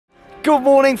Good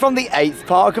morning from the 8th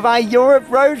park of our Europe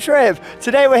road trip.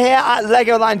 Today we're here at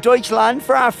LEGOLAND Deutschland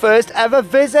for our first ever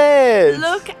visit.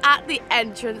 Look at the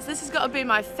entrance. This has got to be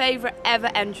my favourite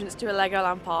ever entrance to a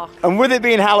LEGOLAND park. And with it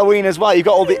being Halloween as well, you've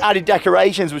got all the added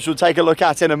decorations, which we'll take a look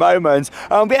at in a moment.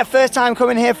 But yeah, first time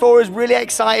coming here for us, really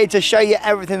excited to show you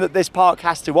everything that this park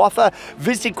has to offer.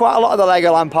 Visited quite a lot of the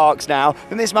LEGOLAND parks now,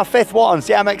 and this is my 5th one.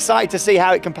 So yeah, I'm excited to see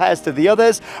how it compares to the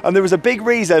others. And there was a big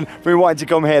reason for me wanting to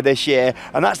come here this year,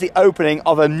 and that's the opening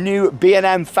of a new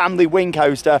B&M family wing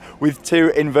coaster with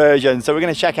 2 inversions. So we're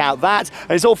going to check out that,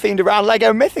 and it's all themed around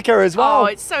LEGO Mythica as well. Oh,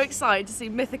 it's so exciting to see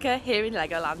Mythica here in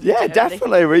LEGOLAND. Yeah,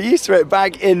 definitely. We're used to it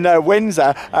back in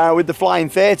Windsor with the Flying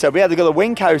Theatre. We had to go to the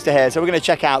wing coaster here, so we're going to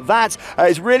check out that.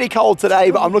 It's really cold today,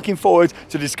 but I'm looking forward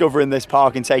to discovering this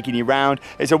park and taking you around.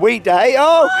 It's a weekday.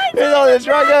 Oh, it's on the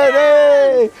dragon.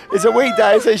 Hey! It's a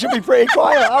weekday, so it should be pretty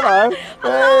quiet. Hello. Hey,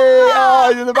 oh,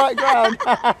 he's in the background.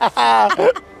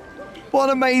 What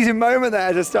an amazing moment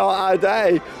there to start our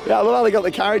day. Yeah, I love how they got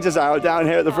the characters out down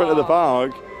here at the front of the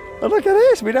park. And look at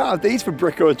this, we don't have these for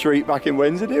brick or treat back in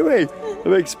Windsor, do we? The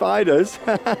big spiders.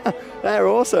 They're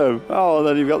awesome. Oh, and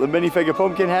then you've got the minifigure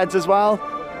pumpkin heads as well.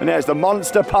 And there's the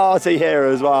monster party here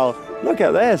as well. Look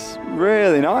at this,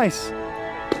 really nice.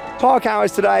 Park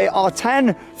hours today are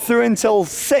 10 through until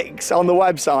 6 on the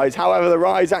website. However, the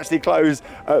rides actually close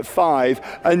at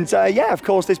 5. And yeah, of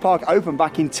course, this park opened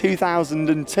back in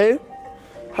 2002.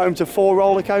 Home to 4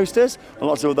 roller coasters and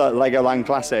lots of other LEGOLAND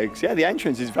classics. Yeah, the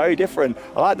entrance is very different.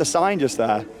 I like the sign just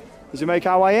there as we make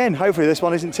our way in. Hopefully this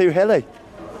one isn't too hilly.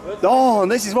 Oh, and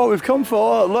this is what we've come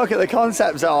for. Look at the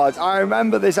concept art. I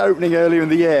remember this opening earlier in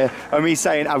the year and me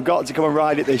saying I've got to come and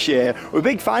ride it this year. We're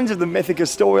big fans of the Mythica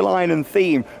storyline and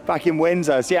theme back in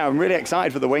Windsor. So yeah, I'm really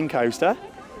excited for the wing coaster.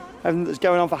 And it's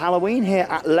going on for Halloween here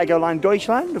at LEGOLAND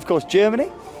Deutschland, of course, Germany.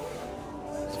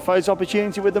 It's a photo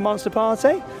opportunity with the monster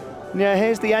party. Yeah,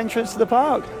 here's the entrance to the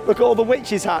park. Look at all the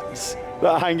witches' hats that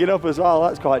are hanging up as well.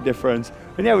 That's quite different.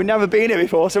 And yeah, we've never been here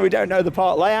before, so we don't know the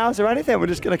park layouts or anything. We're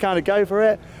just going to kind of go for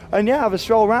it. And yeah, have a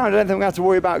stroll around. I don't think we have to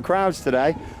worry about crowds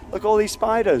today. Look at all these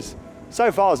spiders.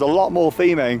 So far, there's a lot more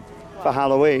theming for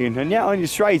Halloween. And yeah, on you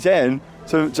straight in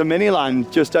to Miniland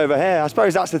just over here. I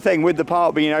suppose that's the thing with the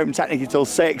park being open technically till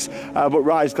 6, but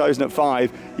rides closing at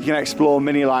 5. You can explore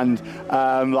Miniland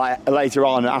like later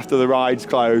on after the rides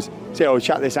close. So yeah, we'll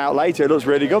check this out later. It looks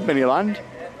really good, Miniland.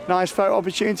 Nice photo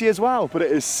opportunity as well, but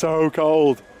it is so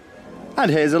cold.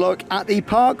 And here's a look at the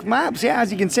park maps. Yeah,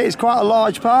 as you can see, it's quite a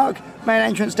large park. Main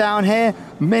entrance down here,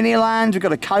 Miniland. We've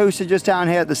got a coaster just down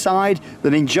here at the side. The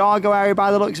Ninjago area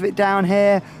by the looks of it down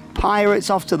here. Pirates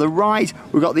off to the right.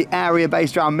 We've got the area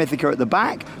based around Mythica at the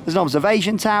back. There's an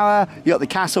observation tower. You've got the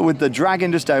castle with the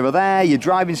dragon just over there. Your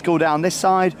driving school down this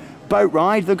side. Boat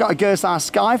ride. They've got a Gerstar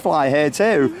Skyfly here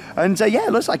too. And yeah,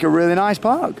 it looks like a really nice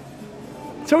park.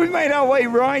 So we've made our way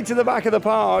right to the back of the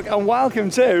park, and welcome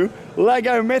to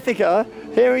LEGO Mythica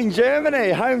here in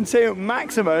Germany, home to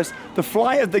Maximus, the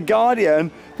Flight of the Guardian,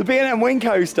 the B&M Wing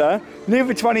Coaster, new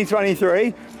for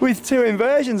 2023, with 2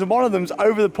 inversions, and one of them's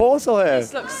over the portal here.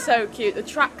 This looks so cute. The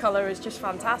track colour is just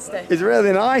fantastic. It's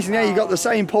really nice, and yeah, you've got the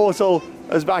same portal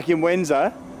as back in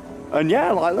Windsor. And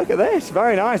yeah, like, look at this,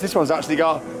 very nice. This one's actually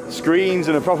got screens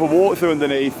and a proper walkthrough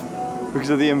underneath because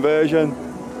of the inversion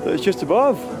that's just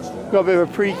above. Got a bit of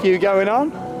a pre-queue going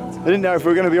on. I didn't know if we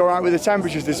were going to be all right with the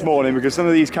temperatures this morning because some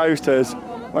of these coasters,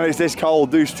 when it's this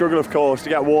cold, do struggle, of course, to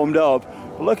get warmed up.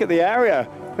 But look at the area.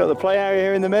 Got the play area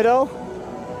here in the middle.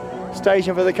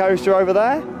 Station for the coaster over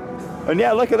there. And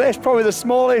yeah, look at this, probably the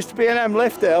smallest B&M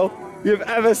lift hill you've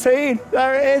ever seen.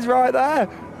 There it is right there.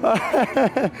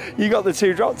 You got the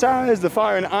 2 drop towers, the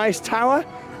fire and ice tower.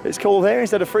 It's called here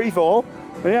instead of free fall.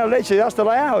 And yeah, literally that's the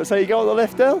layout. So you go up the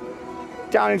lift hill,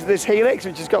 down into this helix,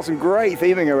 which has got some great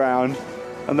theming around,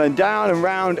 and then down and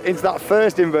round into that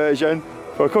first inversion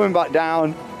for coming back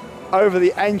down over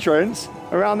the entrance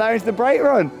around there into the brake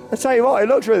run. I tell you what, it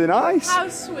looks really nice. How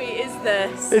sweet is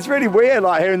this? It's really weird,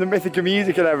 like hearing the Mythica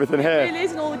music and everything here. It really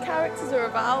is, and all the characters are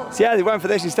about. So yeah, they went for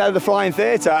this instead of the Flying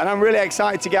Theatre, and I'm really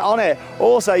excited to get on it.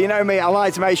 Also, you know me, I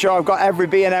like to make sure I've got every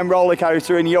B&M roller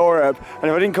coaster in Europe,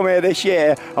 and if I didn't come here this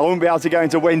year, I wouldn't be able to go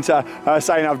into winter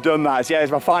saying I've done that. So yeah,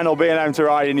 it's my final B&M to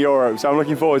ride in Europe, so I'm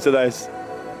looking forward to this.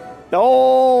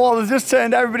 Oh, well, they've just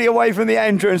turned everybody away from the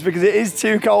entrance because it is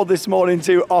too cold this morning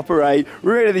to operate.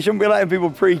 Really, they shouldn't be letting people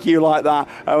pre-queue like that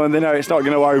when they know it's not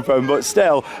going to open. But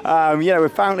still, you know,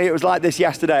 apparently it was like this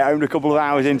yesterday, only a couple of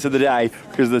hours into the day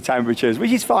because of the temperatures,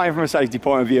 which is fine from a safety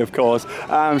point of view, of course.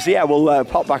 So yeah, we'll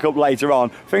pop back up later on.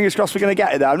 Fingers crossed we're going to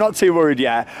get it there. I'm not too worried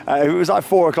yet. If it was like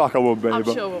 4 o'clock, I would be. I'm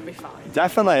sure we'll be fine.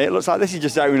 Definitely. It looks like this is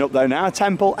just opening up though now.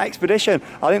 Temple Expedition.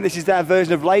 I think this is their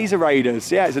version of Laser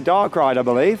Raiders. Yeah, it's a dark ride, I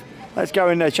believe. Let's go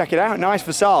and check it out. Nice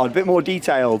facade, a bit more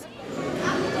detailed.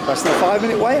 Less than a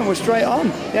 5-minute wait and we're straight on.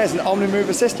 Yeah, it's an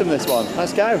Omnimover system, this one.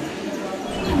 Let's go.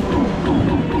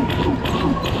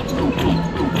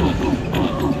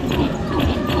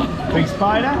 Big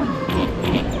spider.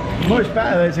 Much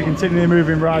better that it's a continually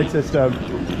moving ride system.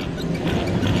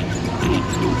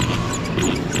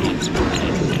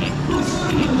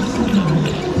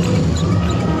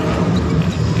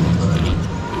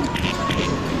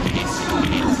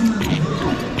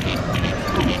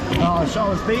 Oh,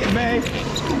 Charlotte's beating me.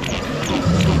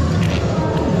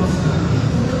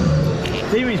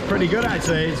 Theming's pretty good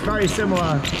actually. It's very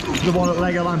similar to the one at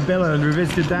LEGOLAND Billund. We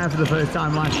visited there for the first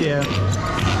time last year.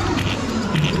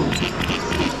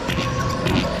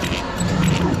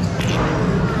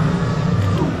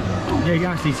 Yeah, you can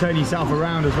actually turn yourself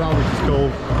around as well, which is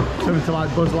cool. Similar to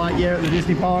like Buzz Lightyear at the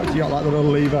Disney parks. You got like the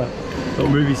little lever that'll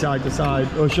move you side to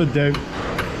side, or should do.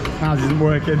 Ours isn't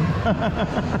working.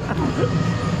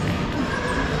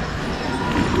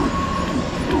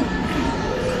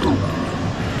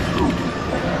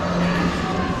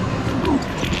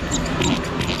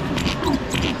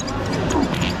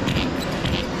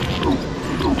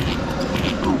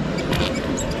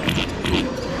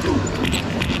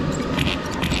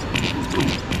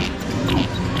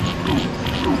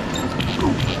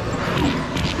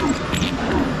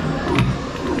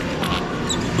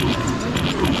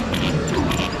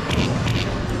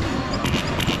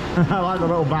 I like the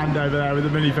little band over there with the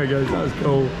minifigures, that was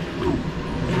cool.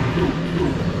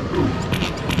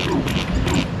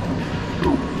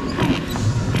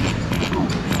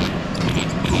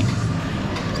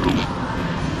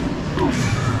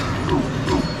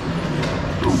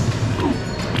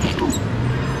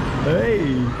 Hey!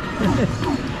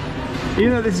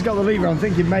 Even though this has got the lever, I'm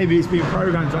thinking maybe it's been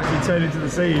programmed to actually turn into the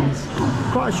scenes.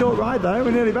 Quite a short ride though,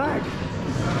 we're nearly back.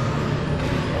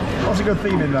 Lots of good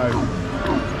theming though.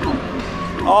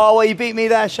 Oh, well, you beat me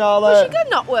there, Charlotte. Was your gun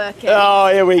not working?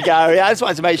 Oh, here we go. Yeah, I just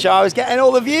wanted to make sure I was getting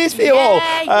all the views for you all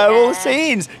the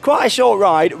scenes. Quite a short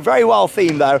ride, very well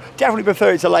themed though. Definitely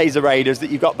prefer it to Laser Raiders that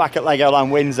you've got back at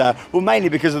Legoland Windsor. Well, mainly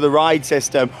because of the ride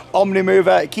system.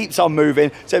 Omnimover, it keeps on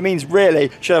moving, so it means really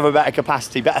should have a better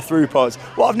capacity, better throughput.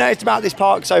 What I've noticed about this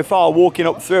park so far, walking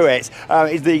up through it,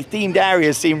 is the themed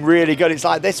areas seem really good. It's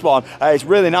like this one. It's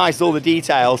really nice, all the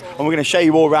details, and we're going to show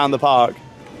you all around the park.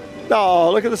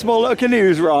 Oh, look at the small little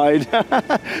canoes ride.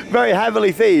 Very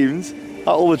heavily themed.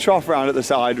 All the trough round at the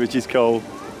side, which is cool.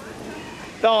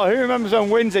 Oh, who remembers when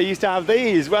Windsor used to have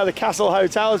these, where the Castle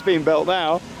Hotel has been built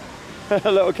now?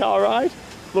 A little car ride.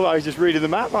 Look, I was just reading the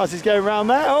map whilst he's going around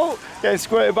there. Oh, getting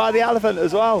squirted by the elephant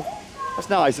as well. That's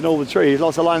nice, and all the trees,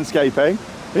 lots of landscaping.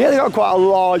 And yeah, they've got quite a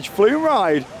large flume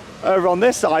ride over on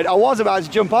this side. I was about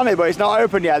to jump on it, but it's not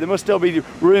open yet. They must still be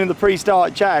running the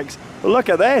pre-start checks. But look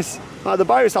at this. Like the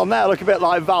boats on there look a bit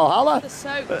like Valhalla. The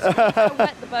soaks, look how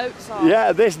wet the boats are.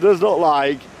 Yeah, this does look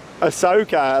like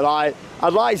Ahsoka. Like,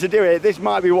 I'd like to do it. This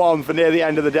might be one for near the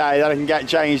end of the day that I can get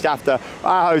changed after.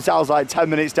 Our hotel's like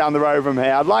 10 minutes down the road from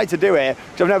here. I'd like to do it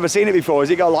because I've never seen it before. Has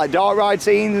it got like dark ride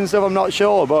scenes and stuff? I'm not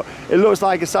sure, but it looks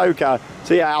like Ahsoka.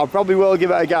 So yeah, I probably will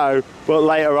give it a go, but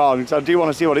later on, because I do want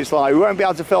to see what it's like. We won't be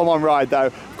able to film on ride though.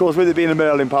 Of course, with it being a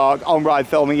Merlin park, on ride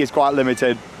filming is quite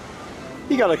limited.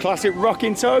 You got a classic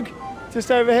rocking tug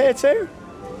just over here too.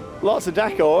 Lots of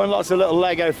decor and lots of little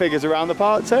Lego figures around the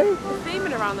park too. The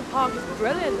theming around the park is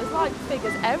brilliant. There's like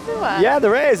figures everywhere. Yeah,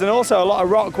 there is, and also a lot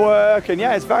of rock work, and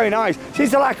yeah, it's very nice.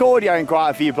 Seems to lack audio in quite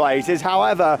a few places.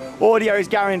 However, audio is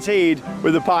guaranteed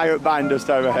with the pirate band just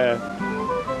over here.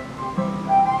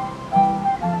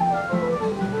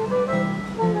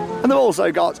 And they've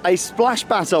also got a splash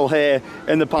battle here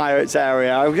in the Pirates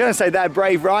area. I was going to say they're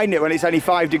brave riding it when it's only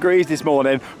 5 degrees this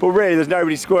morning, but really there's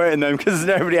nobody squirting them because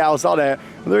there's nobody else on it.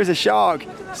 And there is a shark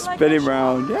spinning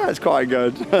round. Yeah, it's quite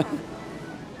good. I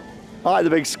like the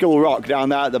big school rock down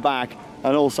there at the back,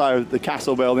 and also the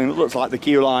castle building that looks like the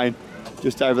queue line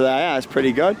just over there. Yeah, it's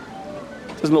pretty good.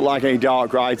 Doesn't look like any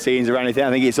dark ride scenes or anything.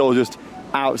 I think it's all just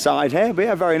outside here, but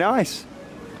yeah, very nice.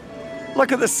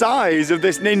 Look at the size of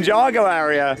this Ninjago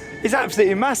area. It's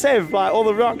absolutely massive, like all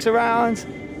the rocks around.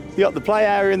 You got the play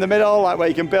area in the middle, like where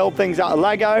you can build things out of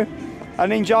Lego.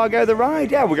 And Ninjago the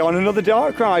ride. Yeah, we'll go on another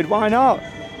dark ride. Why not?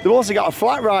 They've also got a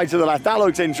flat ride to the left. That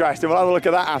looks interesting. We'll have a look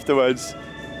at that afterwards.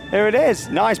 Here it is.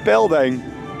 Nice building.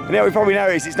 And yeah, we probably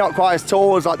noticed it's not quite as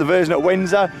tall as like the version at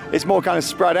Windsor. It's more kind of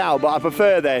spread out, but I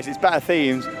prefer this. It's better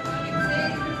themes.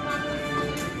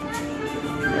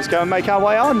 Let's go and make our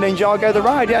way on. Ninjago the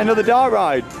ride. Yeah, another dark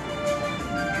ride.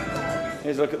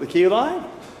 Here's a look at the queue line.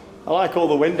 I like all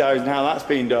the windows and how that's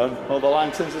been done. All the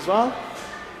lanterns as well.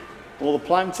 All the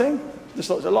planting. Just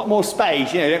looks a lot more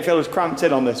space. You know, you don't feel as cramped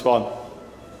in on this one.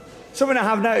 Something I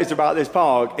have noticed about this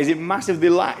park is it massively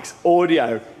lacks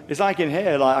audio. It's like in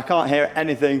here, like I can't hear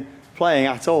anything playing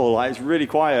at all. Like it's really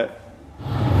quiet.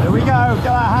 There we go. Got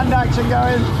that hand action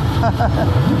going.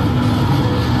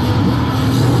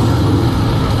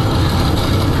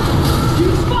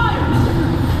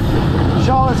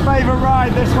 Charlotte's favourite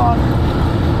ride, this one.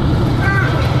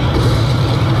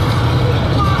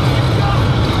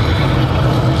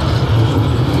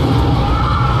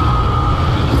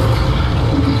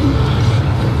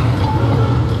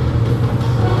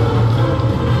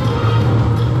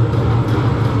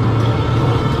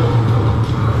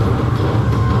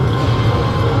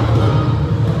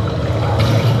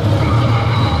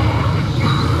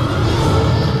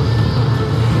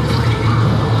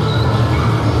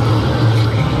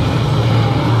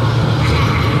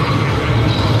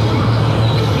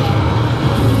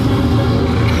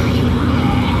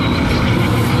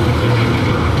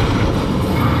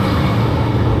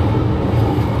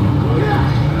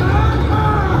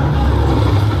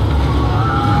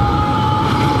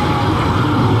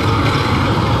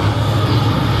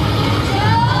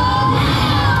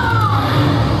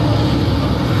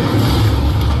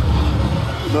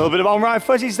 A little bit of on-ride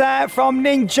footage there from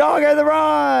Ninjago the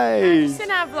ride. I've seen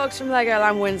our vlogs from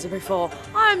Legoland Windsor before.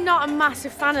 I'm not a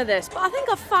massive fan of this, but I think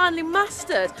I've finally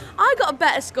mastered. I got a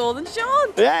better score than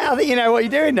Sean. Yeah, I think you know what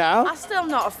you're doing now. I'm still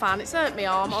not a fan. It's hurt my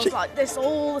arm. I was like this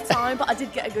all the time, but I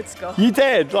did get a good score. You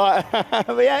did, like,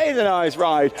 but yeah, it is a nice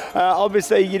ride.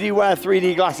 Obviously, you do wear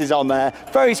 3D glasses on there,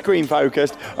 very screen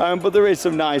focused, but there is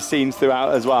some nice scenes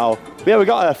throughout as well. But yeah, we've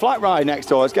got a flat ride next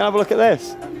door. Let's go and have a look at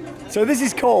this. So this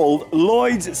is called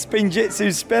Lloyd's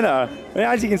Spinjitzu Spinner. And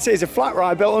as you can see, it's a flat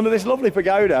ride built under this lovely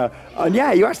pagoda. And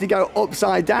yeah, you actually go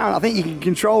upside down. I think you can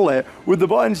control it with the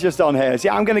buttons just on here. So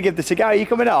yeah, I'm going to give this a go. Are you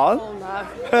coming on? Oh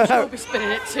no, she'll be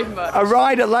spinning it too much. A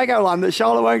ride at Legoland that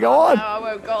Charlotte won't go on. No, I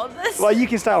won't go on this. Well, you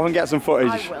can stay off and get some footage.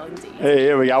 I will indeed.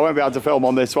 Here we go. I won't be able to film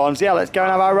on this one. So yeah, let's go and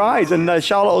have our rides and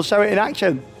Charlotte will show it in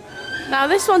action. Now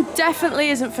this one definitely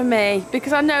isn't for me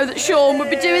because I know that Sean would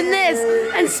be doing this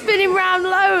and spinning round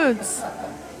loads.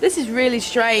 This is really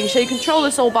strange. So you control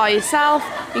this all by yourself.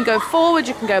 You can go forward,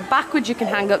 you can go backwards, you can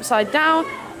hang upside down,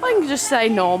 or you can just say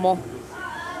normal.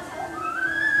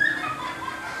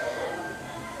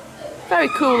 Very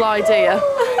cool idea.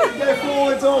 Go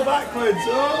forwards or backwards,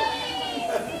 oh.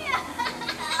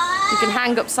 You can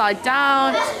hang upside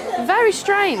down. Very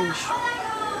strange.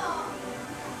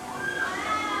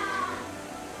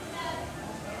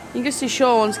 You can see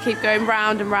Sean's keep going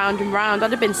round and round and round.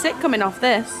 I'd have been sick coming off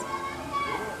this.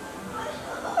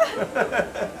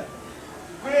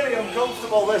 Really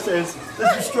uncomfortable this is.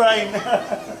 This is strange.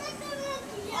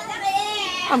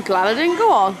 I'm glad I didn't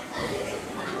go on.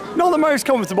 Not the most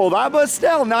comfortable that, but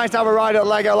still nice to have a ride at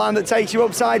Legoland that takes you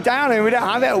upside down. I mean, we don't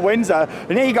have it at Windsor.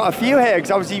 And here you got a few here,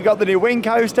 because obviously you've got the new Wing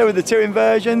Coaster with the 2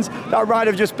 inversions, that ride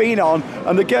I've just been on,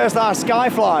 and the Gerstlauer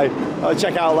Skyfly I'll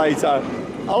check out later.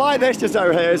 I like this just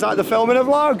over here. It's like the filming a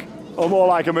vlog, or more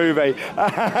like a movie.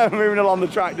 Moving along the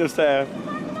track just here.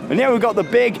 And yeah, we've got the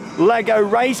big Lego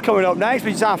race coming up next,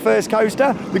 which is our first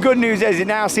coaster. The good news is it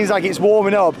now seems like it's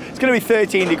warming up. It's going to be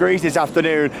 13 degrees this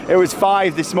afternoon. It was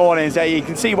 5 this morning, so you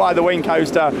can see why the Wing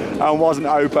Coaster wasn't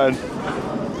open.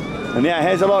 And yeah,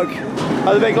 here's a look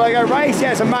at the big Lego race.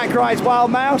 Yeah, it's a Mack Rides Wild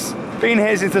Mouse. Been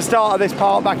here since the start of this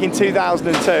park back in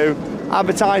 2002.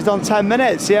 Advertised on 10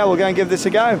 minutes. Yeah, we'll go and give this a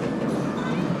go.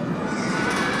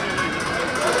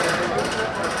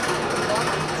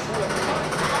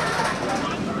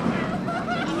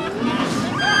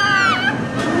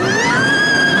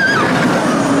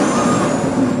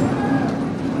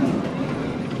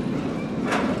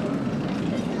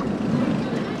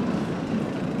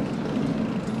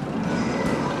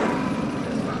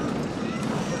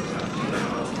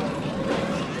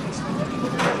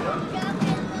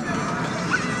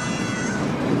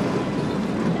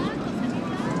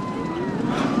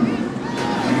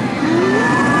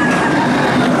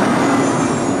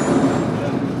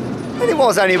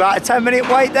 Was only about a 10-minute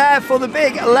wait there for the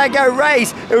big Lego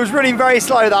race. It was running very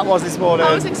slow, that was, this morning.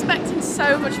 I was expecting so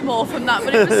so much more from that,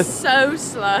 but it was so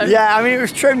slow. Yeah, I mean, it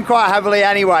was trimmed quite heavily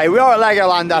anyway. We are at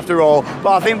Legoland after all,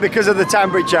 but I think because of the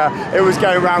temperature, it was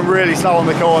going around really slow on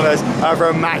the corners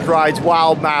from Mac Ride's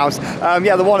Wild Mouse.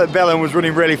 Yeah, the one at Billund was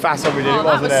running really fast when we did it,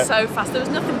 wasn't it? That was so fast. There was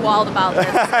nothing wild about this.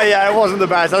 Yeah, it wasn't the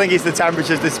best. I think it's the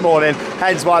temperatures this morning,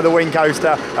 hence why the wing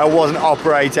coaster wasn't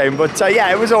operating. But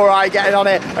yeah, it was all right getting on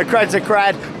it. A cred to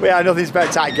cred. We had nothing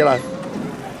spectacular.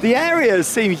 The areas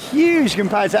seem huge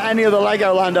compared to any other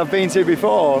Legoland I've been to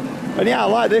before. And yeah, I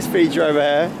like this feature over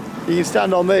here. You can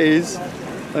stand on these.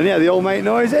 And yeah, they all make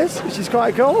noises, which is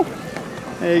quite cool.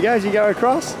 There you go, as you go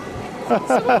across.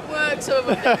 Some of it works, some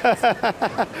of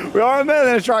it. We are a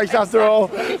million attractions after all.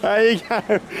 There you go.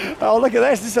 Oh, look at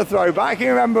this. This is a throwback. You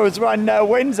remember it was when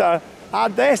Windsor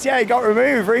had this. Yeah, it got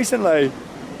removed recently.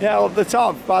 Yeah, up the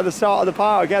top by the start of the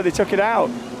park. Yeah, they took it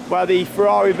out where the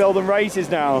Ferrari build and race is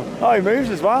now. Oh, it moves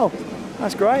as well.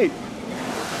 That's great.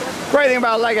 Great thing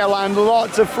about Legoland,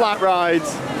 lots of flat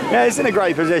rides. Yeah, it's in a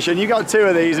great position. You've got two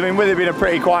of these. I mean, with it being a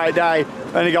pretty quiet day,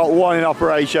 only got one in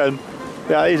operation.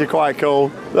 Yeah, these are quite cool.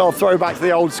 Little throwback to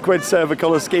the old squid surfer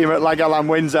colour scheme at Legoland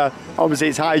Windsor. Obviously,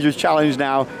 it's Hydra's challenge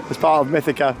now as part of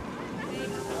Mythica.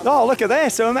 Oh, look at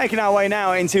this. So we're making our way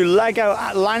now into Lego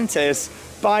Atlantis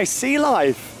by Sea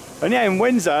Life. And yeah, in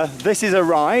Windsor, this is a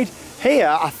ride. Here,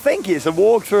 I think it's a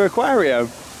walk-through aquarium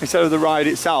instead of the ride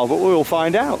itself, but we will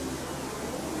find out.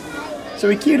 So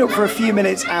we queued up for a few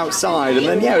minutes outside, and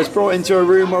then yeah, it was brought into a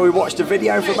room where we watched a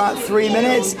video for about 3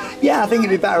 minutes. Yeah, I think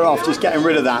it'd be better off just getting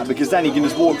rid of that, because then you can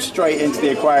just walk straight into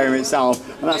the aquarium itself,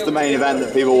 and that's the main event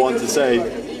that people want to see.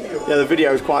 Yeah, the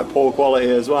video is quite poor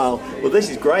quality as well. Well, this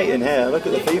is great in here. Look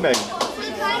at the theming.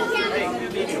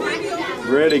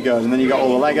 Really good. And then you got all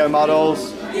the Lego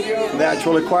models, and the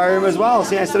actual aquarium as well.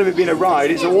 So yeah, instead of it being a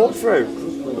ride, it's a walkthrough.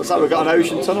 Looks like we've got an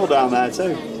ocean tunnel down there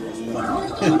too.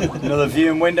 Another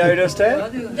viewing window just here.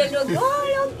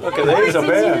 Look at these up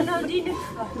here.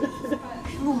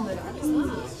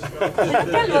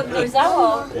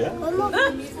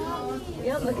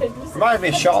 Reminds me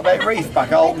of Shotbait Reef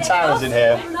back at Alton Towers in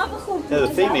here. Yeah, the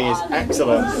theming is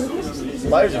excellent.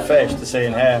 Loads of fish to see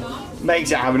in here.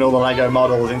 Makes it having all the Lego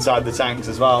models inside the tanks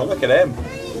as well. Look at him.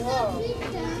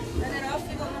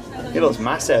 He looks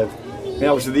massive. I mean,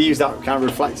 obviously they use that kind of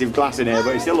reflective glass in here,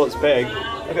 but he still looks big.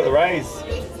 Look at the rays.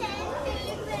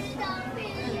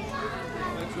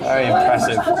 Very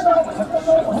impressive.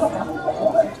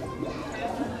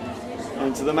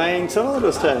 Into the main tunnel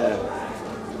just here.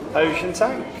 Ocean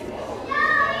tank.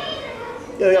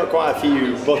 Yeah, they've got quite a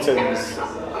few buttons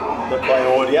that play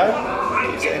audio.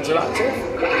 Keeps it interactive.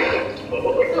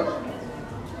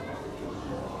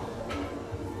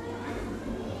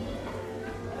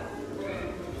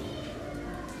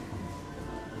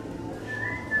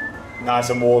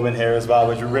 Nice and warm in here as well,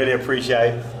 which we really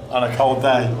appreciate on a cold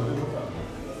day.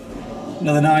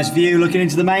 Another nice view looking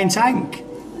into the main tank.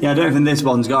 Yeah, I don't think this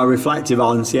one's got a reflective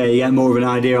on, so yeah, you get more of an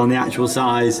idea on the actual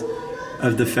size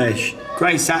of the fish.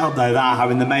 Great setup though, that,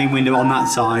 having the main window on that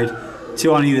side,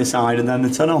 two on either side, and then the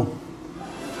tunnel.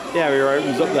 Yeah, it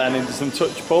opens up then into some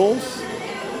touch pools.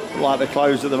 Like they're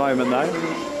closed at the moment though.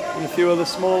 And a few other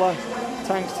smaller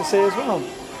tanks to see as well.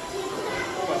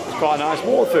 It's quite a nice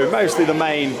walkthrough, mostly the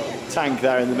main tank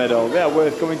there in the middle. Yeah,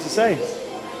 worth coming to see.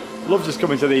 Love just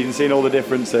coming to these and seeing all the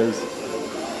differences.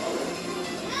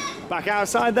 Back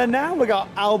outside then now, we've got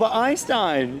Albert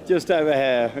Einstein just over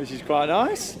here, which is quite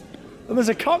nice. And there's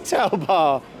a cocktail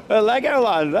bar at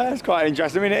Legoland. That's quite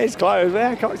interesting. I mean, it is closed, but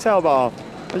yeah, cocktail bar.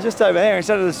 And just over here,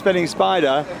 instead of the spinning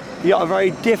spider, you got a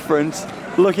very different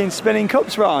looking spinning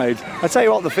cups ride. I tell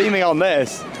you what, the theming on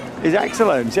this is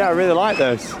excellent. Yeah, I really like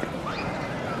this.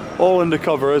 All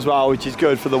undercover as well, which is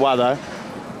good for the weather.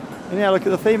 And yeah, look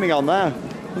at the theming on there. I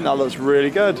think that looks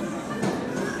really good.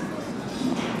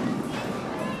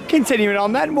 Continuing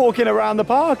on then, walking around the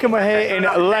park, and we're here in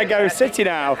Lego City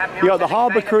now. You got the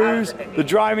harbour cruise, the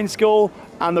driving school,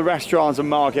 and the restaurants and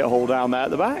market hall down there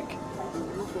at the back.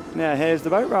 Yeah, here's the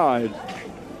boat ride.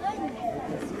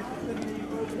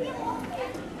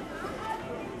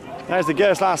 There's the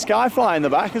Gerstlauer Skyfly in the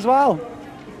back as well.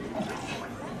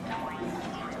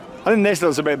 I think this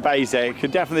looks a bit basic.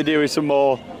 Could definitely do with some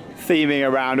more theming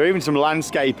around, or even some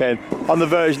landscaping on the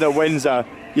version of Windsor.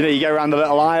 You know, you go around the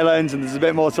little islands and there's a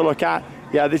bit more to look at.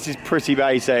 Yeah, this is pretty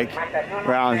basic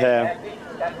around here.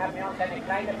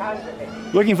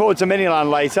 Looking forward to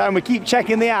Miniland later, and we keep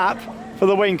checking the app for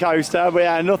the wing coaster, but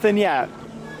yeah, nothing yet.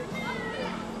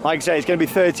 Like I say, it's going to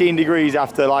be 13 degrees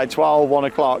after like 12, 1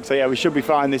 o'clock, so yeah, we should be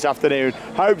fine this afternoon.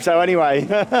 Hope so anyway.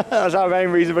 That's our main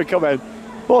reason for coming.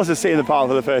 Also seeing the park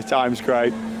for the first time is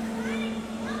great.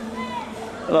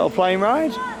 A little plane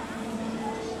ride.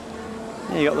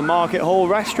 Yeah, you got the Market Hall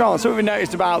restaurant. Something we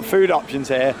noticed about food options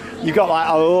here, you've got like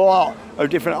a lot of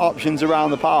different options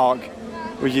around the park,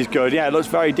 which is good. Yeah, it looks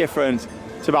very different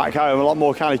to back home, a lot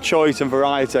more kind of choice and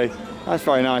variety. That's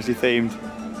very nicely themed.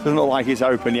 Doesn't look like it's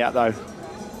open yet though.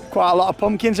 Quite a lot of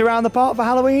pumpkins around the park for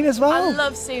Halloween as well. I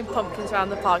love seeing pumpkins around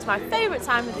the park. It's my favourite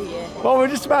time of the year. Well, we're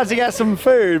just about to get some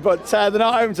food, but they're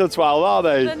not open till 12, are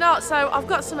they? They're not, so I've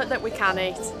got something that we can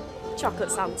eat.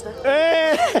 Chocolate Santa.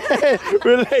 Hey!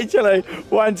 We literally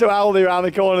went to Aldi around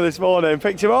the corner this morning and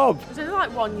picked him up. Was it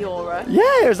like €1?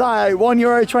 Yeah, it was like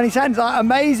 €1.20. Like,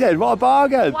 amazing, what a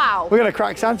bargain. Wow. We're going to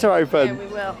crack Santa open. Yeah, we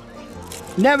will.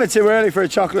 Never too early for a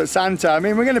chocolate Santa. I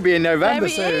mean, we're going to be in November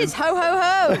soon. There he is, ho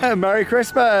ho ho. Merry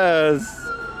Christmas.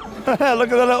 Look at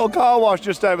the little car wash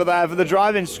just over there for the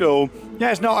driving school.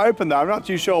 Yeah, it's not open though, I'm not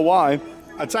too sure why.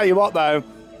 I tell you what though,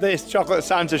 this chocolate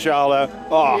Santa, Charlotte.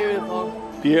 Oh, beautiful.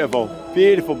 Beautiful,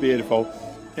 beautiful, beautiful.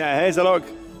 Yeah, here's a look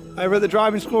over at the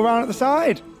driving school round at the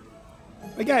side.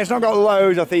 Again, it's not got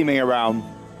loads of theming around.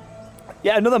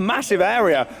 Yeah, another massive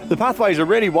area. The pathways are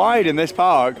really wide in this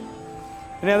park.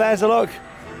 And yeah, there's a look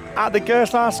at the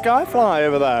Gerstler Skyfly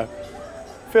over there.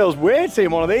 Feels weird seeing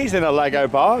one of these in a Lego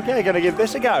park. Yeah, gonna give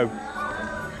this a go.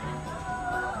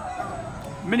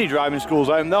 Mini driving school's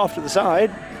opened off to the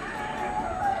side.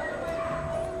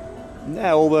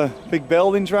 Yeah, all the big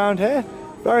buildings around here.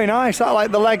 Very nice. That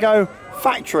like the Lego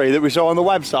factory that we saw on the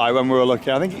website when we were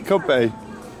looking. I think it could be.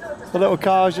 The little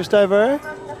cars just over here.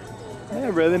 Yeah,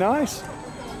 really nice.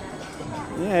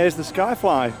 Yeah, here's the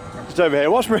Skyfly just over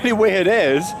here. What's really weird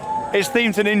is it's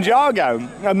themed to Ninjago,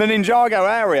 and the Ninjago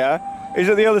area is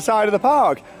at the other side of the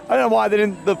park. I don't know why they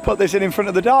didn't put this in front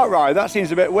of the dark ride. That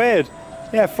seems a bit weird.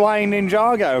 Yeah, flying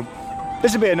Ninjago.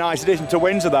 This would be a nice addition to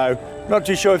Windsor though. Not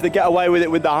too sure if they get away with it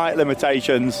with the height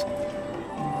limitations.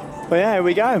 But yeah, here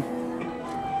we go.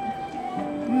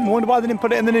 Wonder why they didn't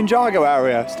put it in the Ninjago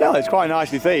area. Still, it's quite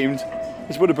nicely themed.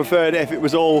 Just would have preferred it if it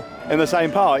was all in the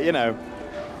same part, you know.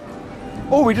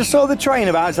 Oh, we just saw the train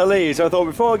about to leave, so I thought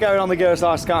before going on the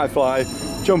Gerstler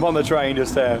Skyfly, jump on the train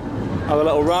just to have a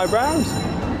little ride round.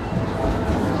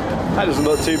 That doesn't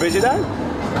look too busy though.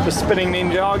 Just spinning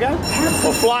Ninjago,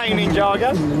 or flying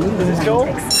Ninjago, as it's called.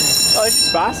 Oh, this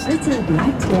is fast. Bitte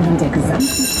bleibt während der gesamten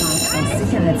Fahrt aus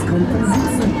Sicherheitsgründen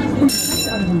sitzen und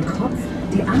streckt euren Kopf,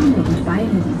 die Arme und Beine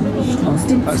nicht aus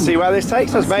dem Zug. Let's see where this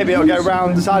takes us. Maybe it'll go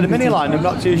round the side of Miniland. I'm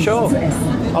not too sure.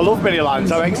 I love Miniland,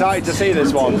 so I'm excited to see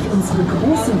this one. Unsere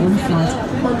große Rundfahrt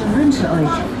und wünsche euch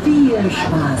viel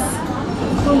Spaß.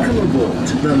 Welcome aboard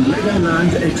the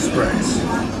LEGOLAND Express.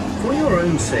 For your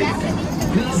own safety,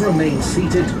 please remain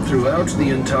seated throughout the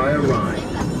entire ride.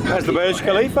 There's the Burj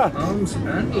Khalifa. Arms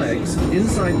and legs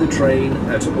inside the train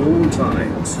at all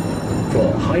times.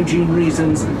 For hygiene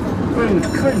reasons, I would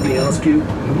kindly ask you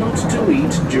not to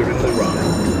eat during the ride.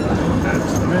 And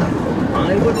now,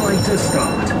 I would like to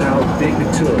start our big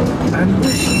tour and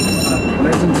wish you a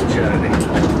pleasant journey.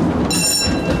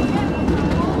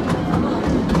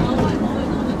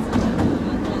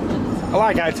 I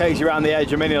like how it takes you around the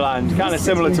edge of Miniland, kind of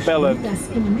similar to Billund. Dass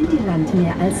in Miniland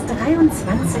mehr als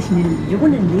 23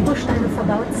 Millionen Legosteine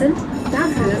verbaut sind.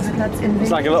 Dafür ist Platz in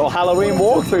It's like a little Halloween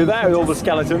walkthrough there with all the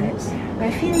skeletons. Bei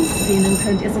vielen Szenen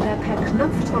könnt ihr sogar per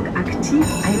Knopfdruck aktiv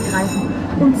eingreifen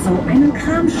und so einen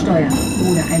Kran steuern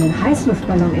oder einen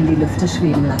Heißluftballon in die Lüfte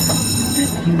schweben lassen. Did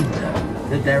you know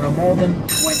that there are more than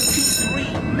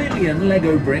 23 million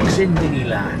Lego bricks in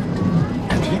Miniland?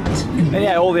 And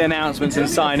yeah, all the announcements and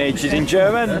signage is in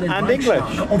German and English.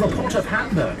 Or the Port of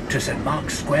Hamburg to St.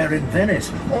 Mark's Square in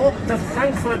Venice, or the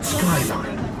Frankfurt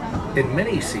skyline. In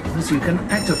many scenes, you can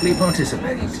actively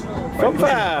participate.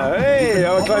 Funfair! Hey,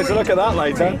 I'll have a closer look at that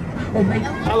later.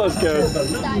 That looks good.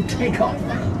 Take off.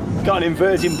 Got an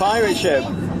inverting pirate ship.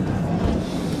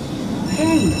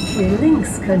 Hey, hier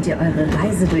links könnt ihr eure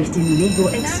Reise durch den Lego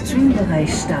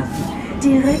Extreme-Bereich starten.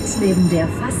 Direkt neben der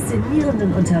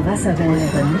faszinierenden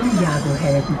Unterwasserwelt der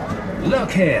Ninjago-Helden.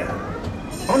 Look here.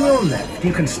 On your left,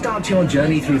 you can start your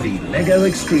journey through the LEGO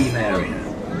Extreme area.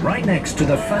 Right next to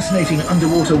the fascinating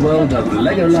underwater world of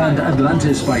LEGOLAND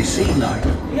Atlantis by Sea Life,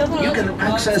 you can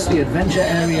access the adventure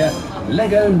area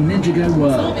LEGO Ninjago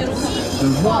World. The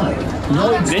ride,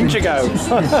 Lloyd's Ninjago,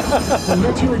 will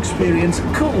let you experience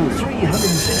cool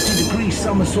 360-degree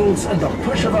somersaults at the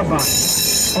push of a button.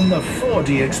 On the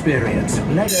 4D experience,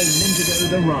 LEGO Ninjago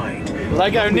the Ride.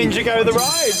 LEGO Ninjago the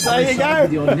Ride, there you go.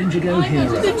 With your Ninjago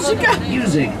hero.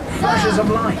 Using flashes of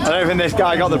light. I don't think this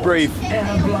guy got the brief.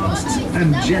 Air blasts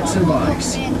and jets of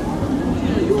ice.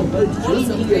 You're both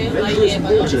joining the adventurous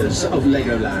waters of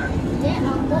LEGOLAND.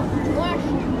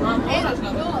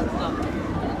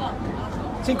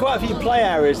 I've seen quite a few play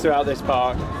areas throughout this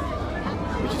park.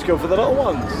 which is good for the little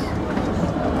ones.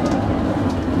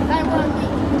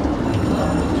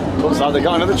 Looks like they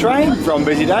got another train from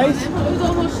busy days.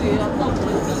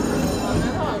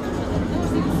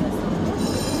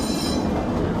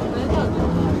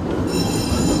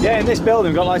 Yeah, in this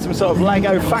building we've got like some sort of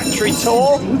Lego factory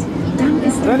tour.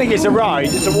 I don't think it's a ride,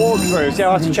 it's a walkthrough, so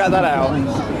I'll have to check that out.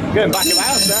 Going back of the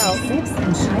house now.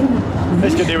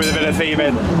 This could do with a bit of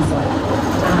theming.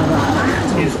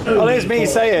 Well, here's me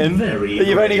saying that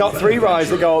you've only got 3 rides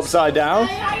that go upside down.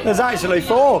 There's actually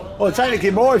 4. Well,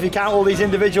 technically more if you count all these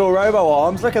individual robo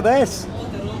arms. Look at this.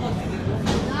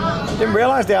 Didn't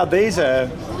realise they had these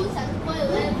here.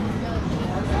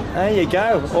 There you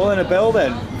go, all in a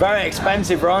building. Very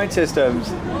expensive ride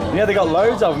systems. Yeah, they got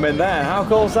loads of them in there. How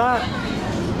cool is that?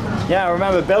 Yeah, I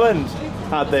remember Billund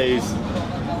had these.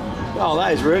 Oh,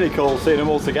 that is really cool seeing them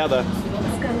all together.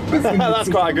 That's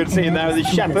quite a good scene there with his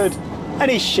shepherd and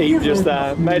his sheep just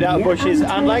there, made out of bushes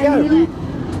and Lego.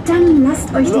 A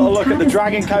little look at the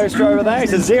dragon coaster over there.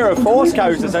 It's a zero force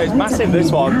coaster, so it's massive, this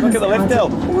one. Look at the lift hill.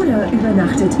 We'll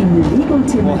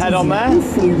head on there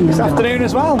this afternoon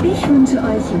as well. Ich wünsche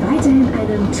euch weiterhin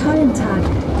einen tollen Tag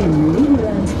im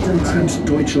Legoland Deutschland. At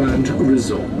Deutschland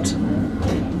Resort.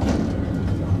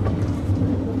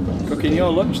 Cooking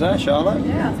your lunch there, Charlotte.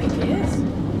 Yeah, I think he is.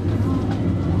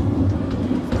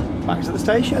 Back to the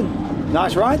station.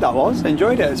 Nice ride that was.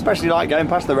 Enjoyed it, especially like going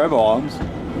past the robo arms.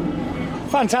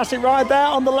 Fantastic ride there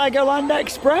on the Legoland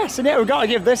Express. And yeah, we've got to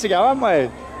give this a go, haven't we?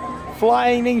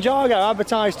 Flying Ninjago,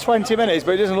 advertised 20 minutes,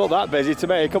 but it doesn't look that busy to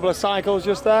me. A couple of cycles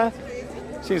just there.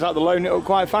 Seems like they're loading it up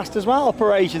quite fast as well.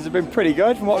 Operations have been pretty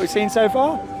good from what we've seen so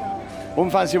far.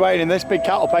 Wouldn't fancy waiting in this big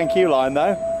cattle pen queue line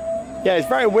though. Yeah, it's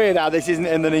very weird how this isn't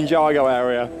in the Ninjago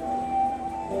area.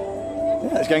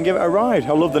 Yeah, let's go and give it a ride.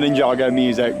 I love the Ninjago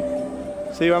music.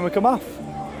 See you when we come off.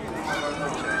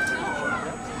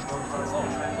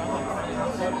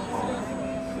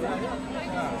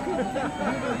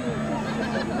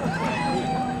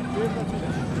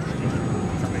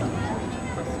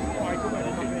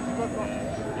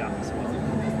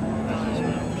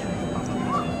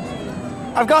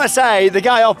 I've got to say, the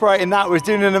guy operating that was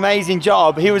doing an amazing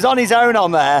job. He was on his own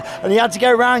on there, and he had to go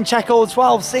around and check all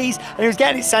 12 seats, and he was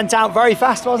getting it sent out very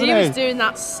fast, wasn't he? He was doing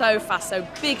that so fast, so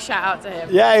big shout out to him.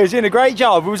 Yeah, he was doing a great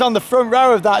job. He was on the front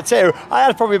row of that too. I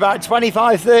had probably about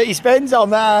 25, 30 spins on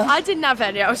there. I didn't have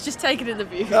any, I was just taking in the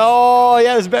view. Oh,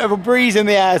 yeah, there's a bit of a breeze in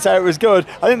the air, so it was good.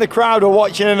 I think the crowd were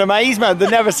watching in amazement. They've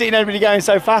never seen anybody going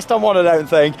so fast on one, I don't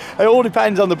think. It all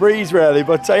depends on the breeze, really.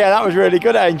 But yeah, that was really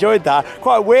good. I enjoyed that.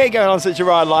 Quite weird going on such a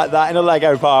ride like that in a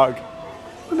Lego park.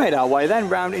 We made our way then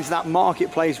round into that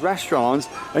marketplace restaurant,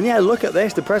 and yeah, look at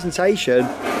this. The presentation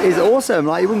is awesome.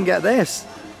 Like, you wouldn't get this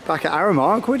back at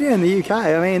Aramark, would you, in the UK?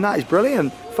 I mean, that is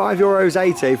brilliant.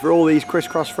 €5.80 for all these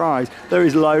crisscross fries. There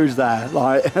is loads there,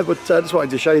 like, but I just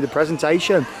wanted to show you the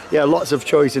presentation. Yeah, lots of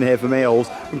choice in here for meals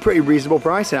and pretty reasonable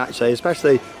pricing actually,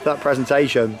 especially for that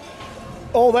presentation.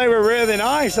 Oh, they were really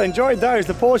nice. I enjoyed those.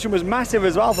 The portion was massive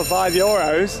as well for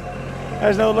 €5.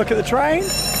 There's another look at the train.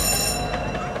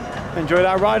 Enjoyed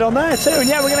our ride on there too. And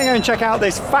yeah, we're going to go and check out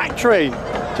this factory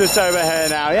just over here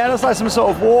now. Yeah, it looks like some sort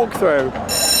of walkthrough.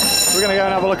 We're going to go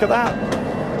and have a look at that.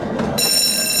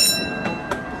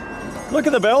 Look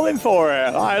at the building for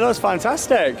it. Oh, it looks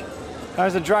fantastic.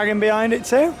 There's a dragon behind it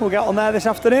too. We'll get on there this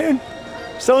afternoon.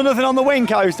 Still nothing on the wing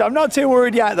coaster. I'm not too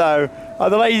worried yet though.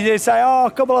 The lady did say, oh,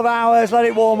 a couple of hours, let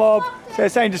it warm up. So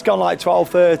it's saying just gone like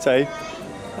 12:30.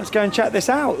 Let's go and check this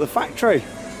out, the factory.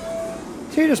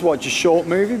 So you just watch a short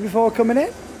movie before coming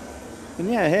in. And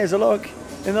yeah, here's a look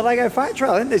in the Lego factory.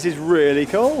 I think this is really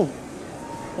cool.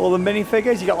 All the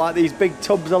minifigures, you got like these big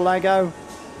tubs of Lego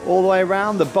all the way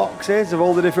around, the boxes of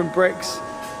all the different bricks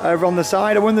over on the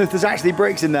side. I wonder if there's actually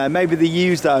bricks in there. Maybe they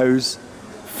use those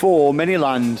for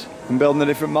Miniland and building the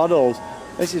different models.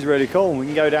 This is really cool. We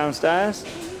can go downstairs.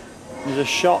 There's a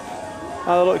shop,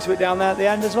 by the looks of it, down there at the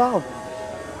end as well.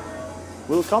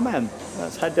 We'll comment.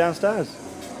 Let's head downstairs.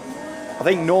 I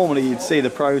think normally you'd see the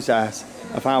process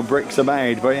of how bricks are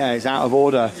made, but yeah, it's out of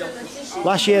order.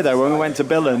 Last year though, when we went to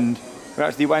Billund, we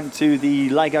actually went to the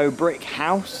Lego brick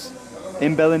house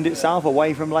in Billund itself,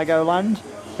 away from Legoland.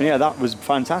 And yeah, that was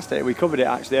fantastic. We covered it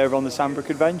actually over on the Sandbrook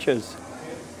Adventures.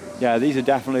 Yeah, these are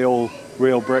definitely all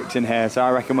real bricks in here, so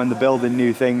I reckon when they're building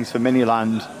new things for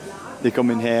Miniland, they come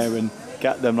in here and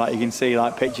get them, like you can see,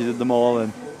 like pictures of them all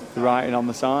and the writing on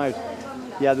the side.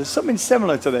 Yeah, there's something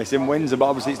similar to this in Windsor, but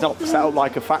obviously it's not set up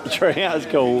like a factory. That's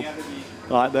cool.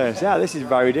 Like this. Yeah, this is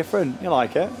very different. You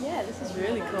like it? Yeah, this is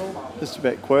really cool. Just a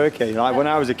bit quirky. Like when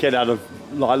I was a kid, I'd have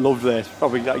like loved this.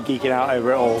 Probably like geeking out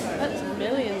over it all. That's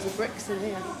millions of bricks in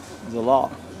here. There's a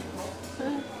lot.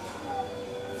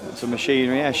 Lots of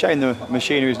machinery. Yeah, shame the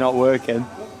machinery's not working.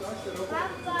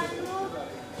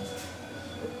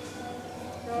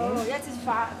 Oh, jetzt ist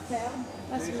fern.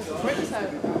 That's a bricks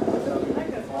out.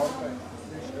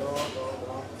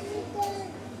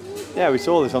 Yeah, we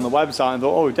saw this on the website and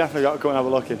thought, oh, we've definitely got to come and have a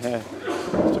look in here.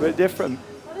 It's a bit different.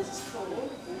 Oh, this is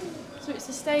cool. So it's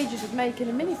the stages of making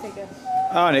a minifigure.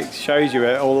 Oh, and it shows you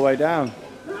it all the way down.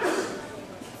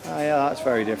 Oh yeah, that's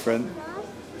very different.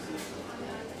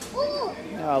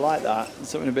 Yeah, I like that. It's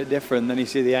something a bit different. Then you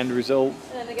see the end result.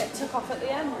 And then they get took off at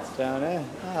the end. Down here.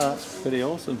 Oh, that's pretty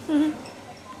awesome.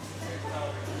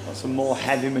 Got some more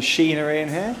heavy machinery in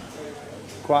here.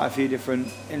 Quite a few different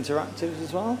interactives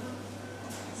as well.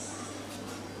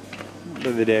 What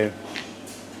do they do?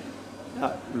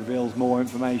 That reveals more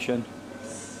information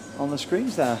on the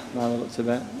screens there, by the looks of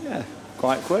it. Yeah,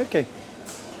 quite quirky.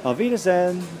 Auf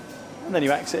Wiedersehen. And then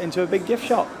you exit into a big gift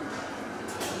shop.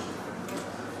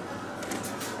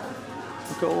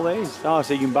 Look at all these. Oh,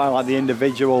 so you can buy like the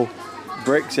individual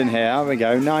bricks in here. There we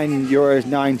go,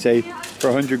 €9.90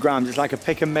 for 100 grams. It's like a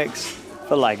pick and mix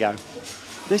for Lego.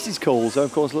 This is cool. So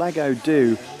of course Lego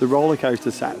do the roller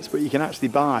coaster sets, but you can actually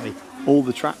buy all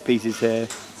the track pieces here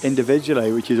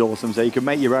individually, which is awesome. So you can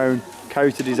make your own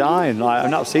coaster design. Like, I've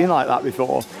not seen like that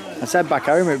before. I said back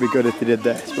home it'd be good if they did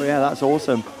this, but yeah, that's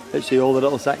awesome. Literally all the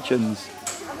little sections.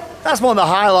 That's one of the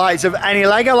highlights of any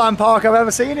Legoland park I've ever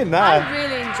seen in there. I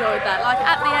really enjoyed that. Like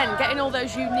at the end, getting all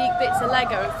those unique bits of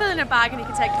Lego, fill in a bag and you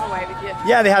can take them away with you.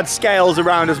 Yeah, they had scales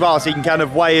around as well, so you can kind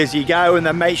of weigh as you go and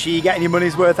then make sure you're getting your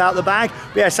money's worth out the bag.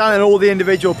 But yeah, selling all the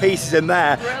individual pieces in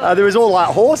there. There was all like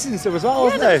horses and stuff as well,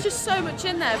 wasn't there? There was just so much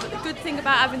in there, but the good thing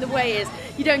about having the weigh is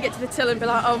you don't get to the till and be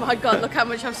like, oh my God, look how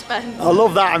much I've spent. I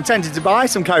love that. I'm tempted to buy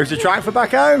some coaster track for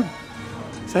back home.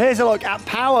 So here's a look at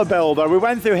Power Builder. We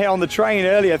went through here on the train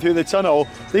earlier through the tunnel.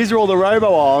 These are all the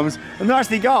robo arms, and they've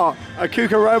actually got a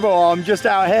Kuka robo arm just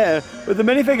out here with the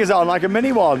minifigures on, like a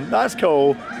mini one. That's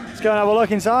cool. Let's go and have a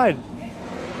look inside.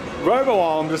 Robo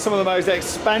arms are some of the most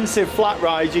expensive flat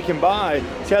rides you can buy.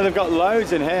 See how they've got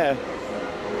loads in here.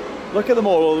 Look at them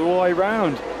all the way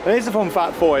around. And here's a fun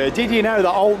fact for you. Did you know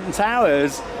that Alton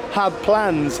Towers had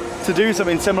plans to do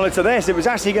something similar to this? It was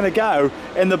actually going to go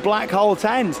in the black hole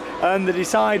tent, and they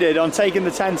decided on taking the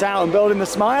tent out and building the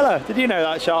Smiler. Did you know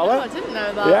that, Charlotte? No, I didn't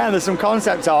know that. Yeah, and there's some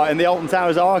concept art in the Alton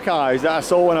Towers archives that I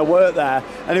saw when I worked there,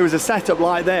 and it was a setup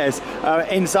like this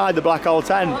inside the black hole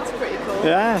tent. Oh, that's pretty cool.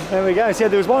 Yeah, there we go. See,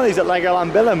 there was one of these at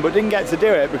Legoland Billund, but didn't get to do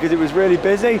it because it was really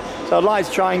busy. So I'd like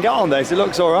to try and get on this. It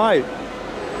looks all right.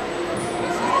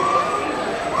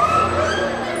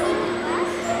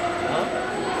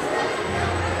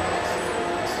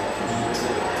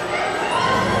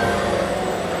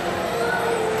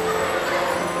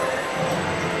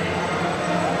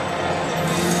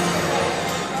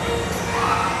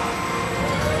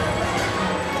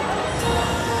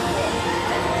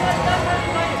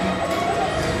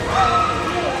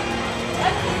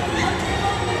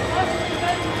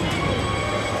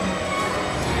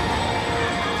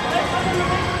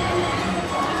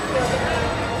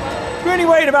 We only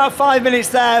waited about 5 minutes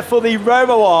there for the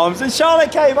robo arms, and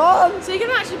Charlotte came on. So you're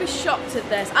going to actually be shocked at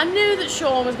this. I knew that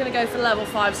Sean was going to go for level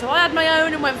 5, so I had my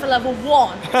own and went for level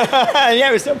 1. Yeah,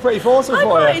 it was still pretty forceful for you.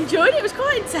 I quite enjoyed it. It was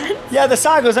quite intense. Yeah, the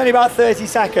cycle was only about 30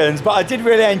 seconds, but I did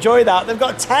really enjoy that. They've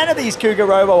got 10 of these Cougar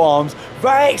robo arms.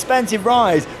 Very expensive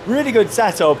rides, really good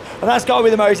setup, and that's got to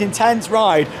be the most intense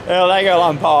ride in a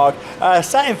Legoland park.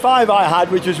 Setting 5 I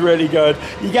had, which was really good.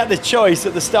 You get the choice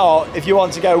at the start if you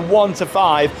want to go 1 to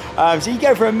 5. So you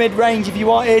go for a mid-range if you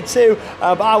wanted to,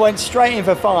 but I went straight in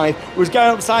for 5. Was going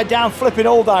upside down, flipping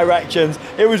all directions.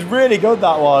 It was really good,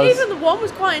 that was. Even the 1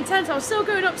 was quite intense. I was still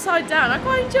going upside down. I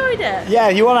quite enjoyed it. Yeah,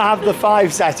 you want to have the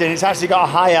 5 setting. It's actually got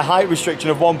a higher height restriction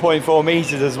of 1.4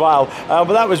 meters as well.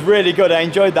 But that was really good. I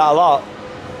enjoyed that a lot.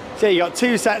 So you got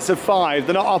 2 sets of 5.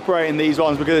 They're not operating these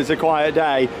ones because it's a quiet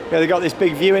day. Yeah, they've got this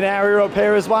big viewing area up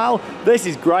here as well. This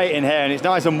is great in here, and it's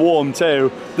nice and warm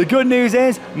too. The good news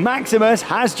is Maximus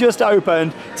has just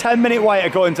opened. 10-minute wait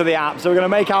according to the app. So we're going to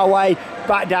make our way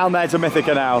back down there to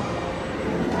Mythica now.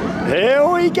 Here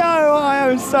we go. I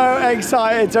am so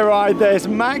excited to ride this.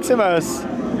 Maximus,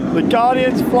 the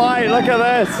Guardian's flight. Look at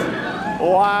this.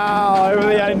 Wow, over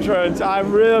the entrance.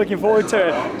 I'm really looking forward to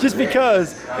it, just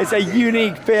because it's a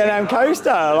unique B&M coaster.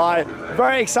 Like,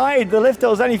 very excited. The lift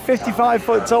hill is only 55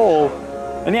 foot tall,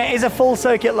 and yet it's a full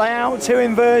circuit layout, 2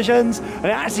 inversions, and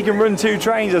it actually can run 2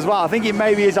 trains as well. I think it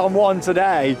maybe is on 1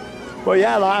 today, but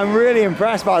yeah, like, I'm really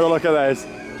impressed by the look of this.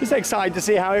 Just excited to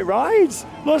see how it rides.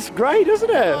 Looks great,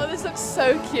 doesn't it? Oh, this looks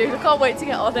so cute. I can't wait to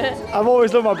get on it. I've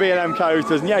always loved my B&M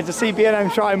coasters, and yeah, to see B&M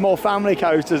trying more family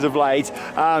coasters of late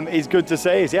is good to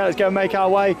see. So yeah, let's go and make our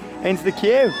way into the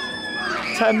queue.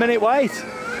 10-minute wait.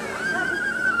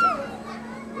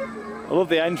 I love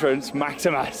the entrance,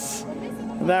 Maximus.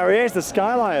 And there he is, the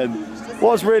Sky Lion.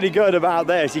 What's really good about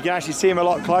this, you can actually see him a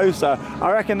lot closer.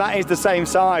 I reckon that is the same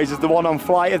size as the one on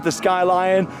Flight of the Sky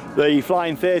Lion, the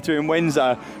Flying Theatre in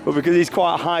Windsor, but because he's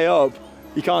quite high up,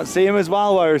 you can't see him as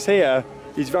well, whereas here,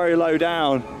 he's very low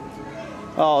down.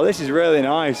 Oh, this is really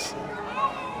nice.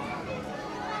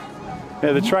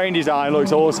 Yeah, the train design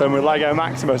looks awesome with Lego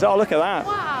Maximus. Oh, look at that.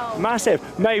 Wow. Massive.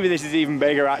 Maybe this is even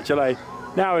bigger, actually.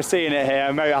 Now we're seeing it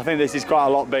here, maybe I think this is quite a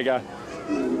lot bigger.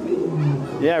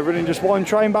 Yeah, running just one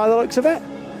train by the looks of it.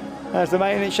 There's the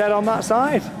maintenance shed on that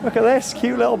side. Look at this,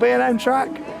 cute little B&M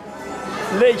track.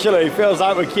 Literally feels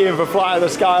like we're queuing for Flight of the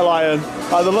Sky Lion.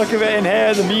 By the look of it in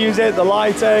here, the music, the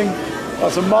lighting,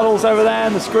 got some models over there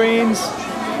and the screens.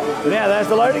 And yeah, there's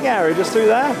the loading area just through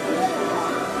there.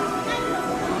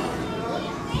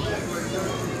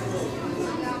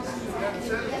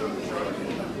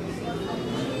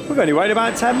 We've only waited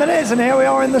about 10 minutes and here we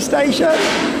are in the station.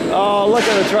 Oh, look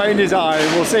at the train design.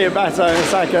 We'll see it better in a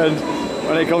second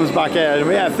when it comes back in.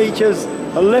 But yeah, it features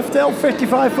a lift hill,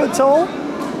 55 foot tall.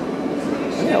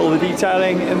 And yeah, all the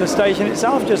detailing in the station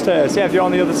itself just here. So yeah, if you're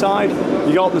on the other side,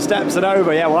 you go up the steps and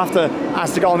over. Yeah, we'll have to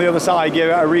ask to go on the other side, give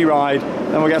it a re-ride.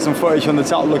 Then we'll get some footage from the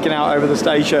top looking out over the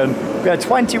station. We had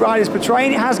 20 riders per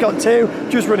train. It has got 2,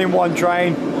 just running 1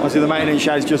 train. Obviously the maintenance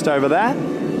shed's just over there.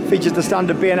 Features the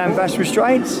standard B&M vest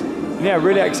restraints. And yeah,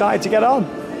 really excited to get on.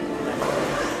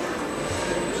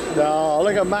 Oh,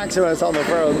 look at Maximus on the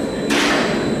front.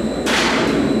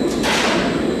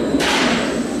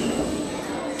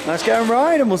 Let's go and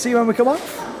ride and we'll see when we come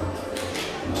off.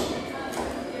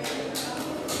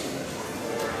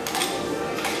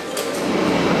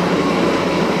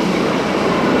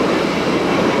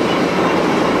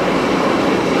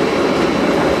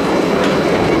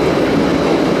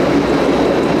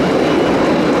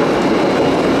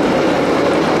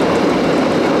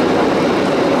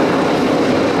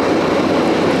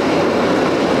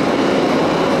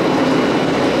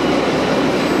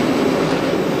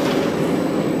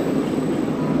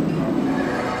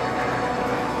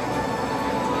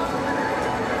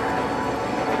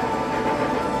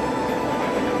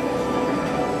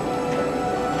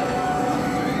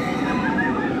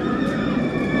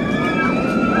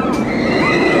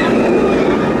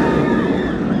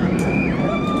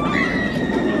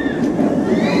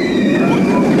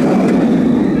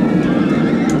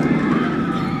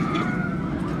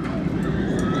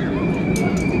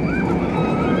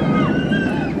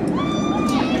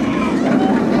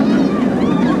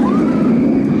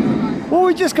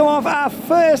 Just come off our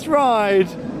first ride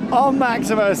on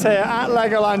Maximus here at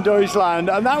LEGOLAND Deutschland,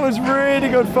 and that was really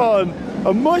good fun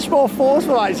and much more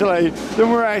forceful actually than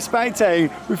we were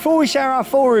expecting. Before we share our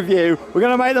full review, we're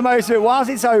going to make the most of it whilst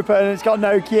it's open and it's got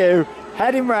no queue,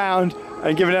 heading round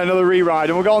and giving it another re-ride,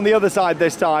 and we'll go on the other side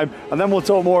this time and then we'll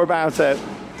talk more about it.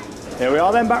 Here we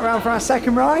are then, back round for our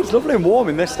second ride. It's lovely and warm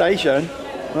in this station.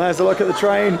 And there's a look at the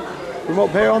train from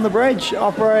up here on the bridge.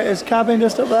 Operator's cabin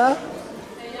just up there.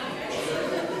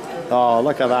 Oh,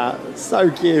 look at that. It's so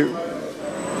cute.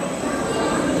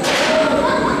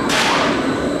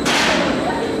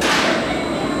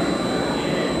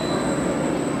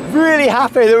 Really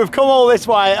happy that we've come all this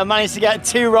way and managed to get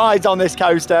 2 rides on this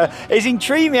coaster. It's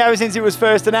intrigued me ever since it was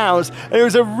first announced, and it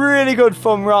was a really good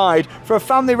fun ride for a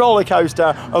family roller coaster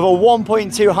of a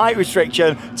 1.2 height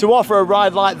restriction. To offer a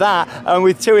ride like that and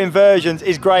with 2 inversions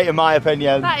is great in my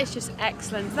opinion. That is just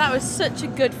excellent. That was such a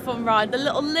good fun ride. The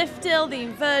little lift hill, the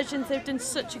inversions, they've done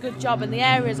such a good job, and the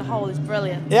area as a whole is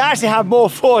brilliant. It actually had more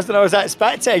force than I was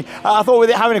expecting. I thought with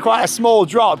it having quite a small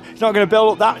drop, it's not going to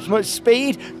build up that much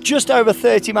speed. Just over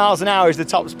 30 miles an hour is the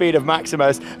top speed of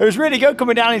Maximus. It was really good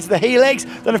coming down into the helix,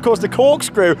 then of course the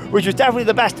corkscrew, which was definitely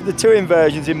the best of the 2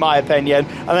 inversions in my opinion,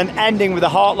 and then ending with a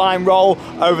heartline roll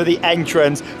over the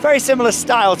entrance. Very similar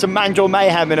style to Mandrill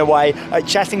Mayhem in a way at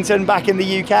Chessington back in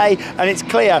the UK, and it's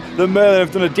clear that Merlin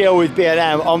have done a deal with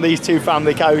B&M on these 2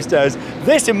 family coasters.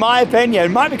 This, in my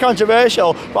opinion, might be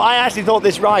controversial, but I actually thought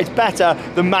this ride's better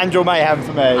than Mandrill Mayhem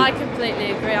for me. I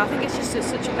completely agree. I think it's just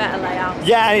such a better layout.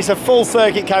 Yeah, and it's a full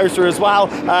circuit coaster as well.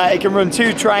 It can run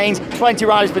 2 trains, 20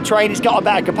 riders per train. It's got a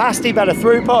better capacity, better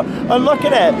throughput, and look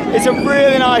at it. It's a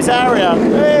really nice area.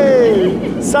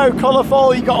 Hey, so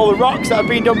colourful. You've got all the rocks that have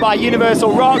been done by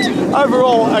Universal Rocks.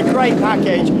 Overall, a great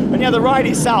package. And yeah, the ride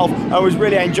itself was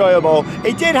really enjoyable.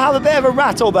 It did have a bit of a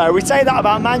rattle though. We say that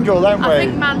about Mandrill, don't we? I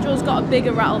think Mandrill's got a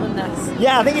bigger rattle than this.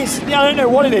 Yeah, I think it's, I don't know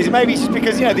what it is. Maybe it's just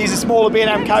because, you know, these are smaller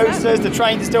B&M coasters, the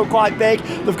trains are still quite big,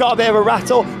 they've got a bit of a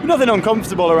rattle, nothing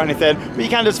uncomfortable or anything, but you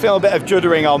can just feel a bit of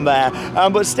juddering on there.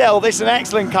 But still, this is an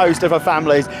excellent coaster for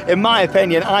families. In my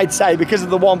opinion, I'd say because of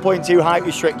the 1.2 height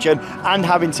restriction and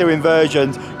having 2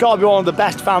 inversions, got to be one of the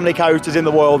best family coasters in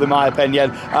the world, in my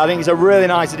opinion. I think it's a really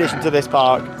nice addition to this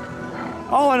park.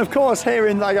 Oh, and of course, here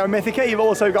in LEGO Mythica, you've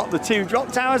also got the 2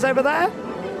 drop towers over there.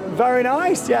 Very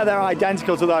nice. Yeah, they're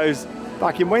identical to those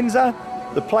back in Windsor.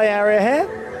 The play area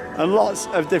here, and lots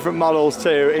of different models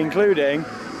too, including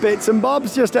Bits and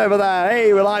Bobs just over there.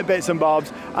 Hey, we like Bits and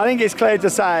Bobs. I think it's clear to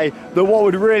say that what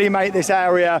would really make this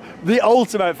area the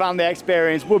ultimate family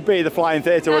experience would be the Flying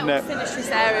Theatre, wouldn't it? Finish this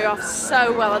area off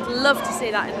so well. I'd love to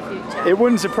see that in the future. It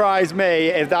wouldn't surprise me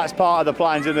if that's part of the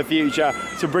plans in the future,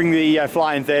 to bring the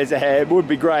Flying Theatre here. It would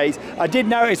be great. I did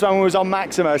notice when we was on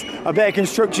Maximus, a bit of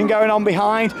construction going on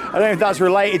behind. I don't know if that's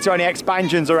related to any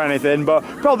expansions or anything, but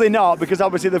probably not, because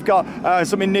obviously they've got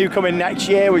something new coming next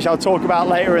year, which I'll talk about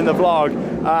later in the vlog.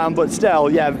 But still,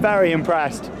 yeah, very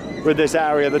impressed with this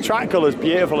area. The track colour's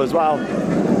beautiful as well.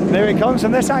 And here it comes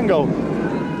from this angle.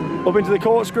 Up into the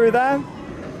corkscrew there.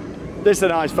 This is a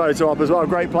nice photo op as well,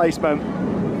 great placement.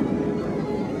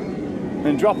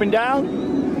 And dropping down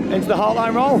into the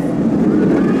Heartline Roll.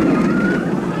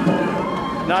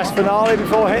 Nice finale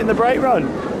before hitting the brake run.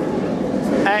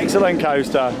 Excellent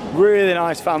coaster, really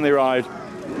nice family ride.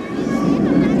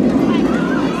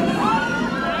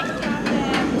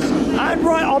 And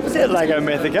right opposite LEGO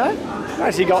Mythica,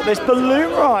 actually got this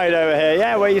balloon ride over here,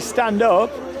 yeah, where you stand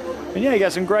up and yeah, you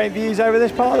get some great views over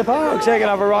this part of the park. So you're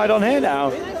gonna have a ride on here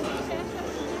now.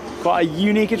 Quite a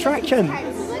unique attraction.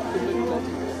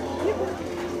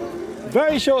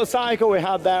 Very short cycle we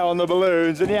had there on the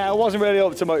balloons, and yeah, it wasn't really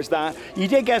up to much that. You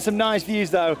did get some nice views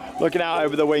though, looking out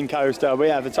over the Wing Coaster, but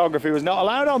yeah, photography was not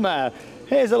allowed on there.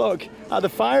 Here's a look at the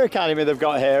Fire Academy they've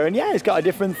got here, and yeah, it's got a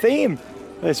different theme.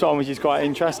 This one, which is quite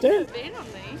interesting.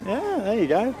 Yeah, there you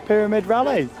go, Pyramid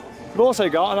Rally. We've also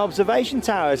got an observation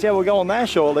tower, so yeah, we'll go on there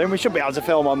shortly, and we should be able to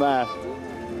film on there.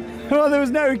 Well, there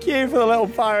was no queue for the little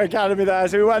Fire Academy there,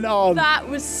 so we went on. That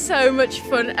was so much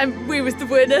fun, and we was the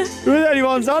winners. We were the only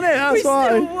ones on it, that's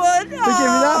why. We still won. They give me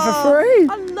that for free.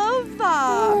 I love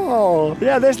that. Oh,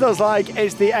 yeah, this looks like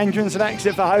it's the entrance and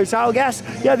exit for hotel guests.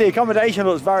 Yeah, the accommodation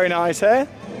looks very nice here.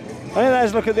 I think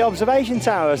let's look at the observation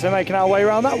tower, so making our way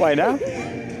around that way now.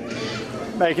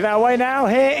 Making our way now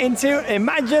here into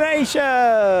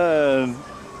Imagination.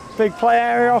 Big play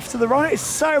area off to the right.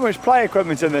 So much play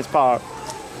equipment in this park.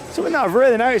 Something that I've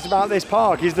really noticed about this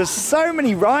park is there's so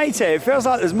many rides here. It feels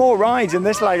like there's more rides in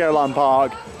this Legoland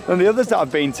park than the others that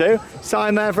I've been to.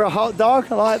 Sign there for a hot dog,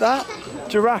 I like that.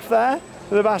 Giraffe there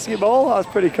with a basketball, that's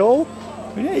pretty cool.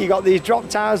 But yeah, you got these drop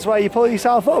towers where you pull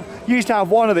yourself up. Used to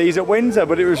have one of these at Windsor,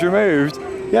 but it was removed.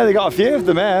 Yeah, they got a few of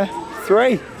them here,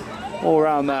 3 all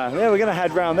around there. Yeah, we're gonna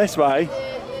head round this way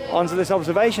onto this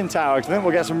observation tower, because I think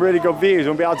we'll get some really good views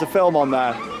and we'll be able to film on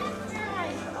there.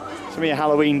 Some of your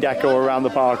Halloween decor around the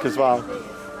park as well.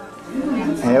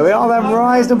 Here we are then,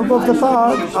 rising up above the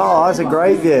park. Oh, that's a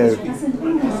great view.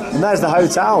 And there's the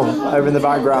hotel over in the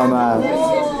background there.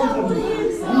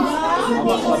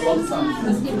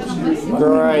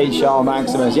 Great shot,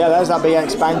 Maximus. Yeah, there's that big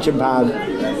expansion pad.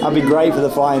 That'd be great for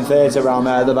the Flying Theatre around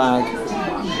there at the back.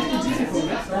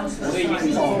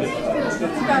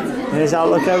 Here's our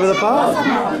look over the park.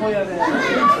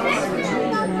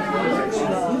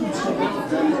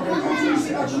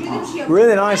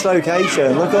 Really nice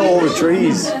location. Look at all the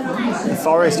trees and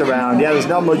forest around. Yeah, there's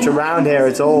not much around here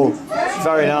at all.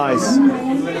 Very nice.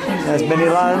 There's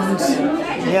Miniland.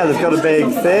 Yeah, they've got a big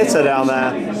theatre down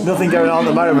there. Nothing going on at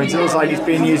the moment. It looks like it's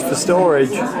being used for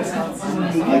storage. And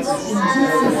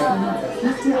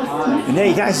yeah,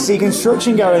 you can actually see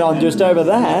construction going on just over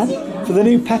there for the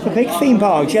new Peppa Pig theme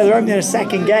parks. Yeah, they're opening a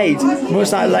second gate,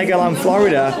 much like Legoland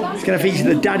Florida. It's going to feature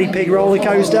the Daddy Pig roller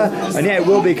coaster, and yeah, it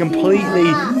will be a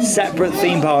completely separate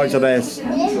theme park to this. So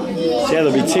yeah,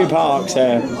 there'll be 2 parks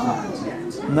here.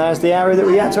 And there's the area that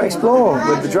we had to explore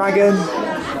with the dragon,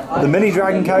 the mini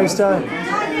dragon coaster,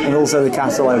 and also the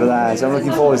castle over there. So I'm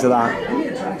looking forward to that.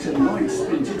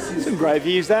 Some great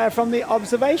views there from the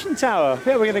observation tower.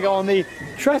 Here we're going to go on the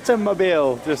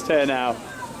Tretamobile just here now.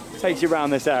 Takes you around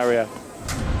this area.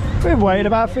 We've waited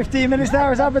about 15 minutes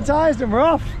there as advertised and we're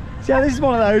off. So yeah, this is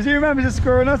one of those. Who remembers the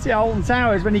Squirrel Nutty at Alton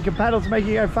Towers when you can pedal to make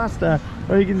it go faster,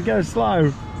 or you can go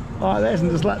slow like this and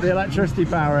just let the electricity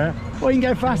power it, or you can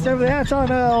go fast over the air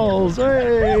tunnels.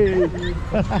 Hey!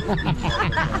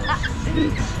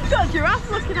 Got a giraffe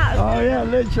looking at us. Oh yeah,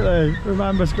 literally.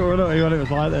 Remember Squirrel Nutty when it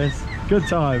was like this. Good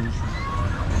times.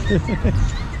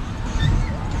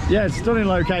 Yeah, it's a stunning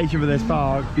location for this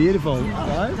park. Beautiful.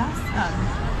 Right?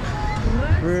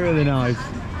 Really nice.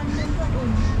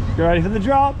 You ready for the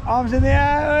drop? Arms in the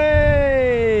air.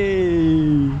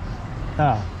 Hey!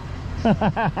 Ah.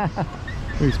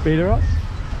 We speed her up.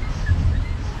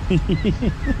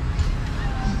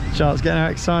 Charlotte's getting her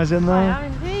exercise in there. I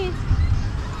am indeed.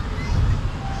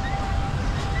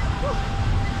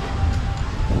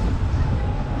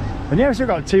 And yeah, we've still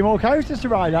got 2 more coasters to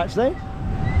ride actually.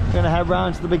 We're going to head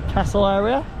round to the big castle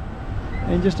area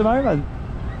in just a moment.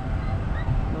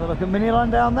 Have a look at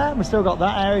Miniland down there. We've still got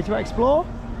that area to explore.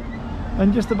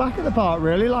 And just the back of the park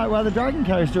really, like where the dragon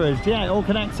coaster is. Yeah, it all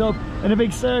connects up in a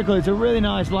big circle. It's a really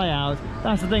nice layout.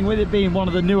 That's the thing with it being one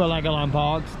of the newer Legoland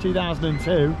parks,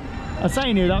 2002. I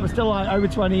say new, that was still like over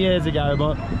 20 years ago,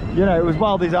 but you know, it was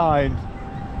well designed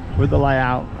with the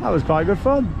layout. That was quite good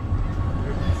fun.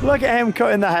 Look at him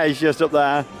cutting the hedge just up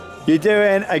there. You're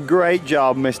doing a great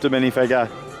job, Mr. Minifigure.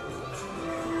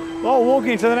 Well,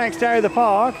 walking to the next area of the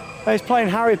park, he's playing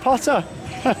Harry Potter.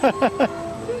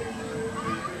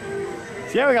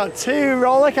 So yeah, we got 2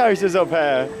 roller coasters up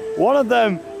here. One of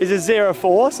them is a Zero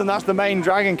Force, and that's the main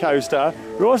dragon coaster.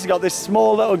 We've also got this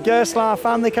small little Gerstlauer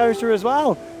family coaster as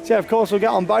well. So yeah, of course we'll get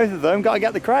on both of them. Got to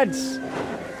get the creds.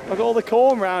 Look at all the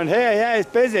corn around here. Yeah, it's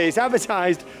busy. It's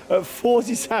advertised at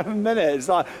 47 minutes.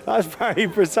 Like, that's very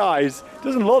precise.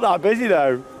 Doesn't look that busy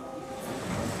though.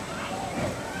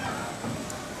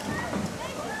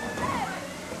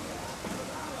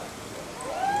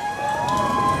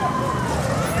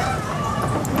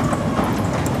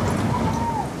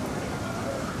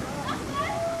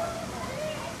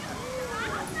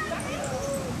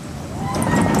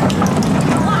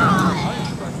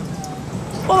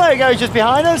 There you go, just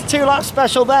behind us, 2 lap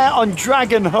special there on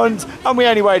Dragon Hunt, and we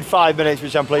only waited 5 minutes,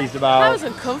 which I'm pleased about. That was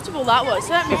uncomfortable, that was.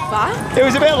 Let me back. It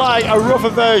was a bit like a rougher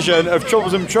version of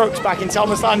Troublesome Trucks back in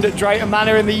Thomasland at Drayton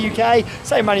Manor in the UK.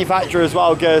 Same manufacturer as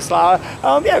well, Gerstlauer.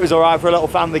 Yeah, it was all right for a little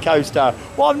family coaster.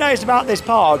 What I've noticed about this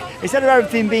park, instead of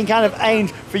everything being kind of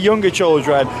aimed for younger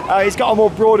children, it's got a more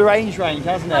broader age range,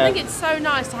 hasn't it? I think it's so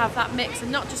nice to have that mix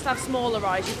and not just have smaller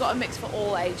rides. You've got a mix for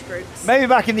all age groups. Maybe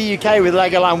back in the UK with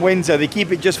Legoland Windsor, they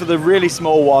keep it just for the really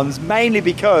small ones, mainly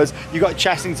because you've got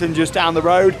Chessington just down the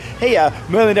road. Here,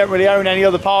 Merlin don't really own any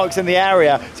other parks in the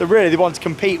area, so really they want to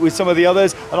compete with some of the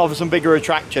others and offer some bigger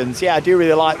attractions. Yeah, I do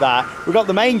really like that. We've got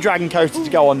the main dragon coaster to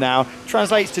go on now.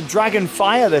 Translates to Dragon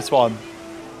Fire, this one.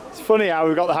 It's funny how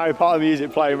we've got the Harry Potter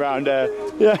music playing around here.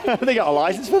 Yeah, they got a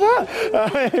license for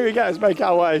that. Here we go, let's make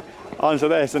our way onto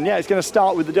this. And yeah, it's going to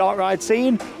start with the dark ride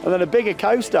scene and then a bigger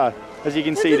coaster, as you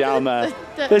can see down there.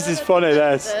 This is funny,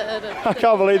 this. I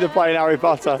can't believe they're playing Harry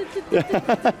Potter. You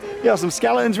got some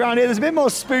skeletons around here. There's a bit more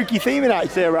spooky theming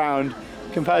actually around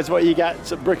compared to what you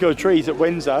get at Brick or Trees at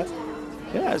Windsor.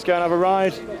 Yeah, let's go and have a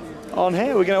ride on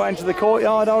here. We're going to enter the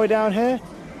courtyard, are we, down here?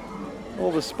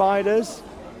 All the spiders.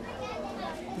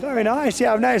 Very nice.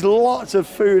 Yeah, I've noticed lots of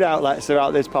food outlets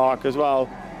throughout this park as well,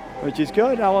 which is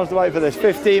good. How long's the wait for this?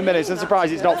 15 minutes. I'm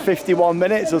surprised it's not 51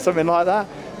 minutes or something like that,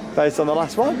 based on the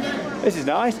last one. This is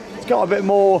nice. It's got a bit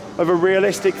more of a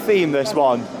realistic theme, this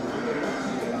one.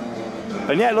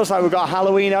 And yeah, it looks like we've got a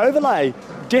Halloween overlay.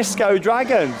 Disco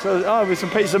Dragon. So, oh, with some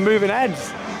pieces of moving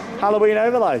heads. Halloween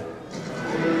overlay.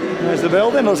 There's the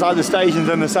building. Looks like the station's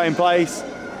in the same place.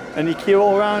 And you queue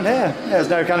all around here. There's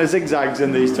no kind of zigzags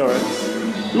in these turrets.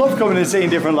 Love coming and seeing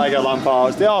different Legoland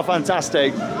parks. They are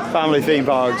fantastic family theme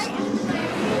parks.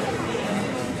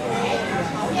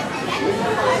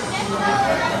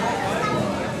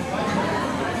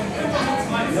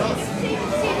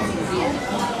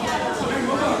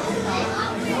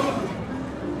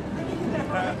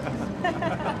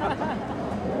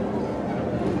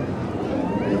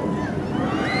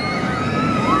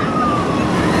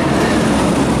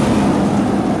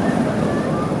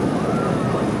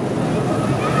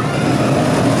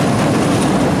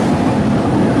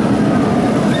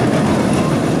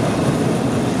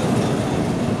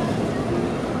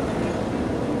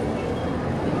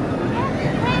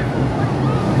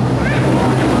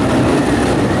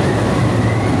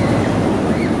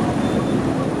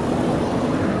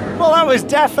 was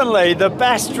definitely the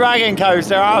best dragon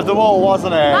coaster out of them all,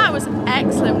 wasn't it? That was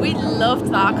excellent. We loved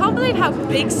that. I can't believe how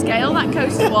big scale that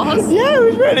coaster was. Yeah, it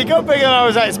was really good, bigger than I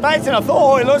was expecting. I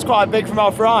thought, oh, it looks quite big from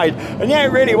off-ride. And yeah,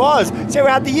 it really was. So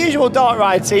we had the usual dark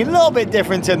ride scene, a little bit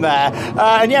different in there.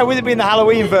 And yeah, with it being the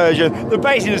Halloween version, they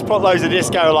basically just put loads of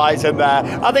disco lights in there.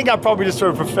 I think I'd probably just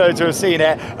sort of prefer to have seen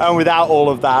it without all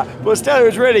of that. But still, it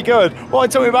was really good.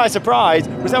 What took me by surprise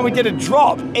was then we did a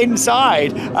drop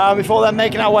inside before then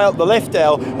making our way up the lift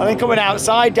hill and then coming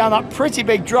outside down that pretty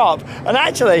big drop. And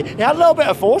actually, it had a little bit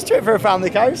of force to it for a family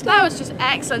coaster. That was just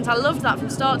excellent. I loved that from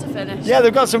start to finish. Yeah,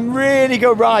 they've got some really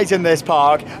good rides in this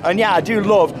park. And yeah, I do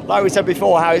love, like we said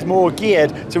before, how it's more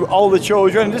geared to older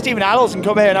children and just even adults can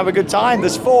come here and have a good time.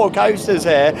 There's 4 coasters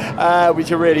here,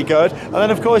 which are really good. And then,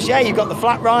 of course, yeah, you've got the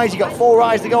flat rides, you've got 4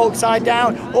 rides that go upside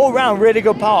down. All round, really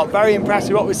good park. Very impressed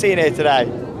with what we're seeing here today.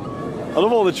 I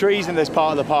love all the trees in this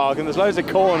part of the park, and there's loads of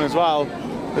corn as well,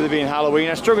 with it being Halloween.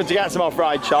 I struggled to get some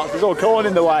off-ride shots. There's all corn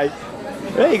in the way.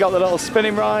 Yeah, you got the little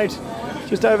spinning ride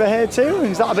just over here too,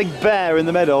 and is that a big bear in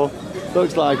the middle?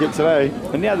 Looks like it to me.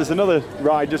 And yeah, there's another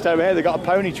ride just over here. They've got a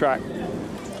pony track.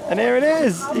 And here it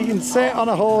is. You can sit on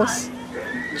a horse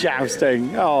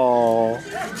jousting. Oh,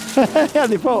 yeah,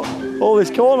 they put all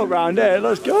this corn up round here. It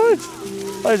looks good.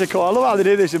 Those are cool. I love how they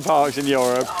do this in parks in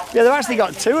Europe. Yeah, they've actually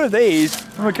got 2 of these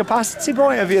from a capacity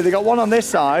point of view. They've got one on this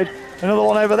side, another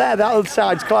one over there. That other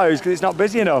side's closed because it's not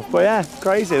busy enough. But yeah,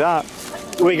 crazy that.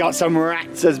 We got some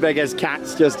rats as big as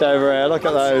cats just over here. Look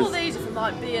at those. I'm sure these are from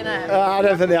like B&M. I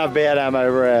don't think they have B&M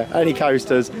over here. Any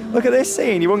coasters. Look at this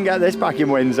scene. You wouldn't get this back in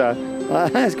Windsor.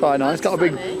 That's quite nice. It's got a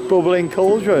big bubbling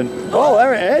cauldron. Oh,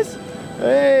 there it is.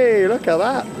 Hey, look at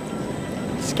that.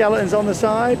 Skeletons on the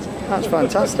side. That's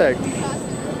fantastic.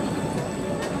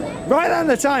 Right then,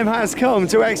 the time has come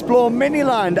to explore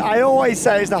Miniland. I always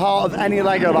say it's the heart of any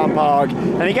Legoland park,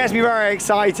 and it gets me very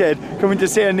excited coming to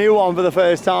see a new one for the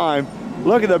first time.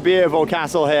 Look at the beautiful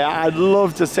castle here. I'd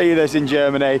love to see this in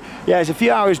Germany. Yeah, it's a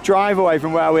few hours drive away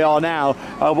from where we are now,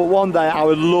 but one day I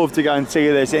would love to go and see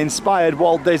this. It inspired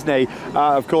Walt Disney,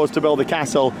 of course, to build a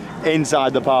castle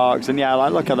inside the parks. And yeah,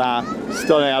 like, look at that.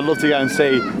 Stunning. I'd love to go and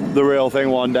see the real thing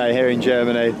one day here in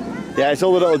Germany. Yeah, it's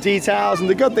all the little details, and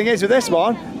the good thing is with this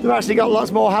one, they've actually got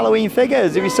lots more Halloween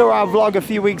figures. If you saw our vlog a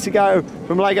few weeks ago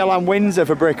from Legoland Windsor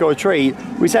for Brick or Treat,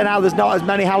 we said how there's not as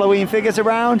many Halloween figures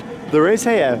around. There is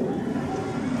here.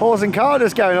 Horse and car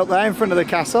just going up there in front of the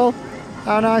castle.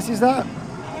 How nice is that?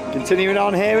 Continuing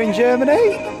on here in Germany.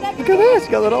 Look at this,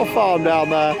 got a little farm down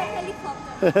there.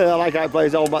 I like how it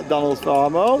plays Old MacDonald's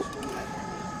farm. Oh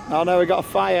no, we got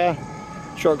fire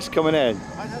trucks coming in.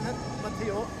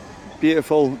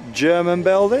 Beautiful German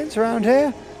buildings around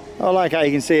here. I like how you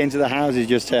can see into the houses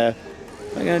just here.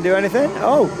 Not going to do anything.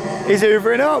 Oh, he's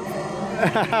hoovering up.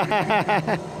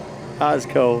 That's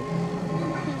cool.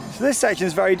 So this section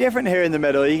is very different here in the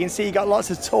middle. You can see you got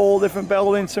lots of tall different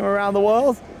buildings from around the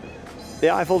world. The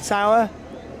Eiffel Tower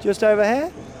just over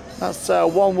here. That's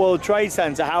One World Trade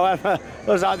Center. However,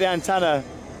 looks like the antenna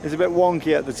is a bit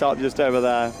wonky at the top just over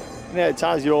there. And yeah, it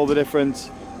tells you all the different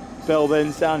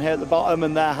buildings down here at the bottom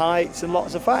and their heights and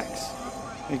lots of facts.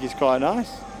 I think it's quite nice.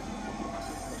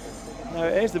 There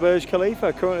it is, the Burj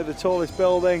Khalifa, currently the tallest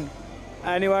building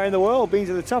anywhere in the world. Been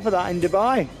to the top of that in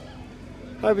Dubai.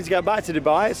 Hoping to get back to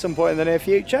Dubai at some point in the near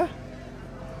future.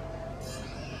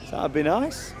 So that'd be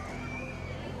nice.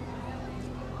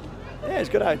 Yeah, it's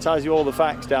good how it tells you all the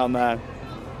facts down there.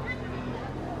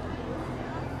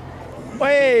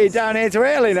 Way down here to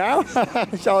Italy now.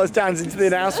 Charlotte's dancing to the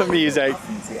announcement music.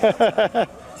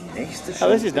 Oh,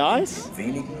 this is nice.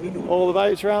 All the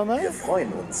boats around there. Wir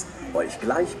freuen uns, euch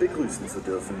gleich begrüßen zu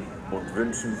dürfen und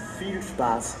wünschen viel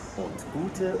Spaß und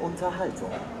gute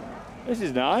Unterhaltung. This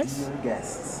is nice. Dear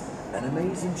guests, an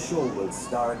amazing show will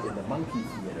start in the Monkey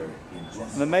Theatre in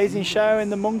just... An amazing show in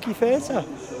the Monkey Theatre.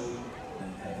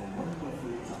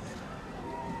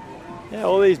 Yeah,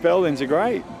 all these buildings are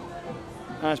great.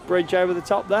 Nice bridge over the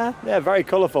top there. Yeah, very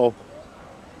colourful.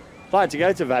 I'd like to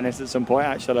go to Venice at some point,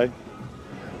 actually.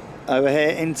 Over here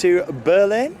into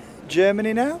Berlin,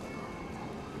 Germany now.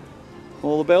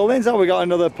 All the buildings. Oh, we got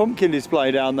another pumpkin display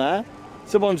down there.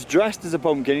 Someone's dressed as a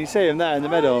pumpkin. You see him there in the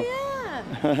middle.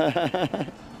 Yeah.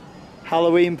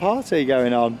 Halloween party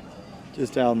going on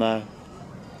just down there.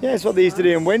 Yeah, it's what they used to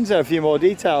do in Windsor. A few more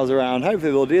details around.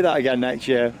 Hopefully they'll do that again next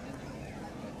year.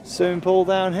 Swimming pool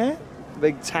down here.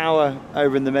 Big tower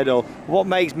over in the middle. What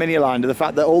makes Miniland is the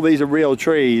fact that all these are real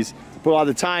trees, but like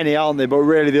they're tiny, aren't they? But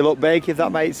really they look big, if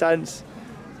that makes sense.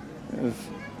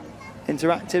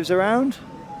 Interactives around.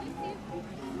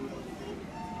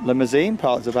 Limousine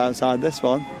parked up outside this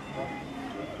one.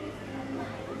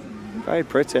 Very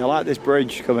pretty. I like this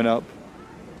bridge coming up.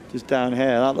 Just down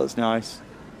here, that looks nice.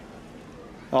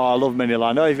 Oh, I love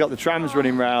Miniland. Oh, you've got the trams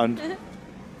running round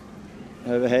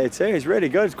over here too. It's really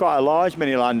good. It's quite a large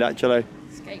Miniland actually.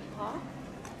 Skate park.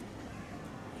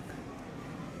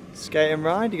 Skate and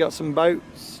ride. You got some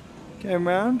boats going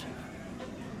round.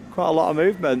 Quite a lot of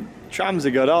movement. Trams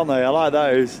are good, aren't they? I like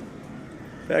those.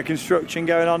 Bit of construction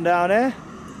going on down here.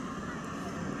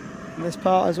 In this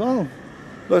part as well.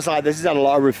 Looks like this has had a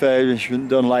lot of refurbishment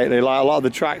done lately. Like a lot of the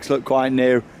tracks look quite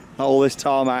new. Like all this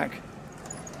tarmac.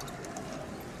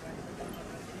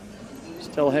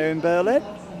 Still here in Berlin.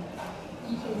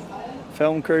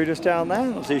 Film crew just down there.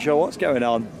 Not too sure what's going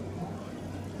on.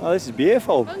 Oh, this is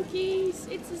beautiful. Monkeys.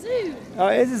 It's a zoo. Oh,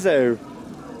 it is a zoo.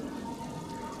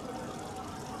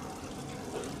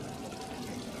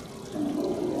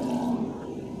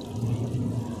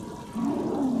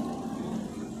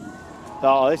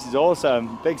 Oh, this is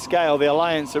awesome. Big scale, the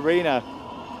Alliance Arena.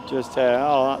 Just here.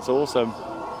 Oh, that's awesome.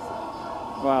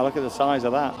 Wow, look at the size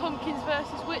of that. Pumpkins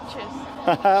versus witches.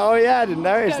 Oh yeah, I didn't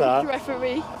notice that.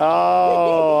 Referee.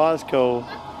 Oh, that's cool.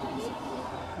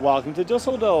 Welcome to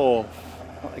Dusseldorf.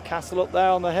 Got the castle up there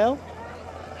on the hill.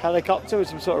 Helicopter with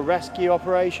some sort of rescue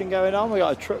operation going on. We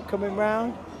got a truck coming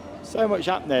round. So much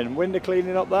happening. Window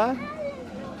cleaning up there.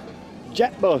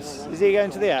 Jet bus. Is he going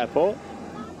to the airport?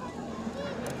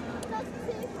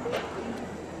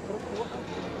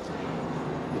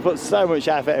 Put so much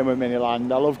effort in with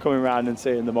Miniland. I love coming around and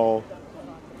seeing them all.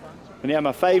 And yeah,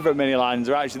 my favourite Minilands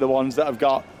are actually the ones that have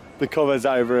got the covers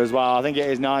over as well. I think it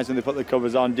is nice when they put the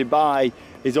covers on. Dubai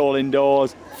is all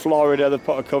indoors. Florida, they've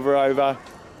put a cover over.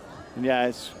 And yeah,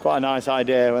 it's quite a nice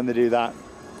idea when they do that.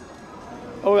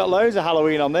 Oh, we've got loads of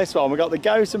Halloween on this one. We've got the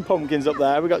ghosts and pumpkins up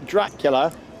there. We've got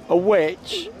Dracula, a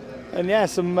witch, and yeah,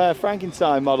 some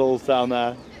Frankenstein models down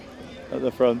there at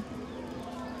the front.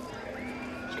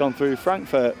 It's gone through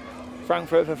Frankfurt.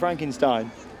 Frankfurt for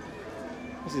Frankenstein.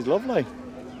 This is lovely.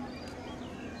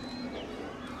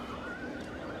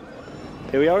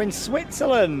 Here we are in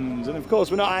Switzerland, and of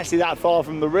course we're not actually that far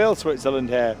from the real Switzerland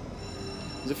here.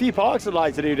 There's a few parks I'd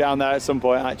like to do down there at some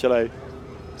point actually.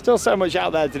 Still so much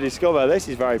out there to discover. This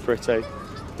is very pretty.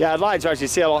 Yeah, I'd like to actually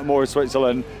see a lot more of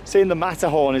Switzerland. Seeing the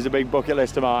Matterhorn is a big bucket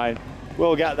list of mine.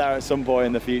 We'll get there at some point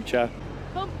in the future.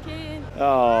 Pumpkin.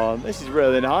 Oh, this is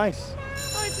really nice.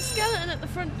 Oh, it's a skeleton at the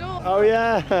front door. Oh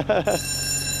yeah.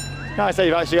 Nice that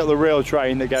you've actually got the real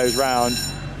train that goes round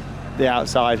the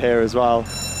outside here as well.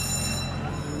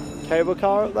 Cable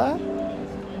car up there.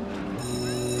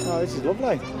 Oh, this is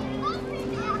lovely.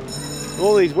 With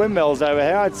all these windmills over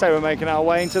here, I'd say we're making our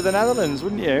way into the Netherlands,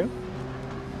 wouldn't you?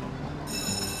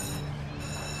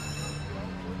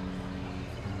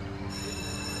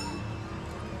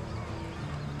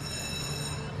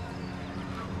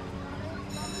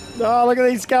 Oh, look at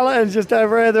these skeletons just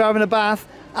over here. They're having a bath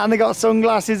and they got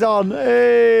sunglasses on.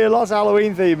 Hey, lots of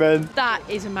Halloween theming. That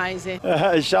is amazing.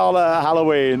 Charlotte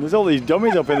Halloween. There's all these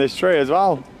dummies up in this tree as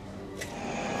well.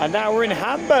 And now we're in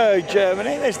Hamburg,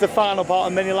 Germany. This is the final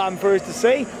part of Miniland for us to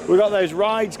see. We've got those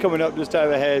rides coming up just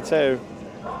over here too.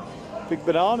 Big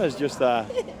bananas just there.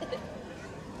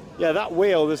 Yeah, that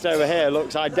wheel just over here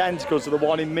looks identical to the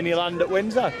one in Miniland at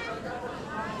Windsor.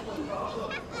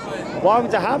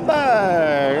 Welcome to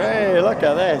Hamburg. Hey, look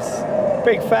at this.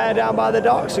 Big fair down by the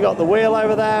docks. We've got the wheel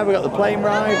over there. We've got the plane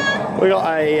ride. We've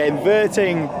got a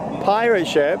inverting pirate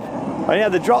ship. And yeah,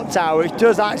 the drop tower, which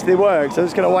does actually work. So I'm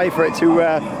just going to wait for it to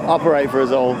operate for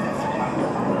us all.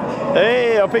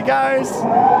 Hey, up it goes.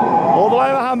 All the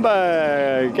way over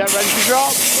Hamburg. Get ready to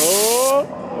drop.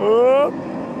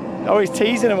 Oh, he's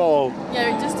teasing them all.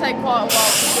 Yeah, it does take quite a while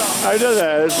to drop. Oh, does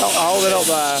it? It's not holding up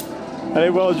there. And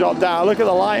it will drop down. Look at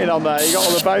the lighting on there. You got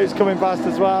all the boats coming past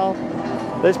as well.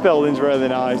 This building's really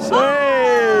nice.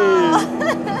 Hey!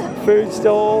 Food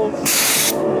stalls.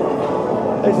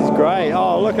 This is great.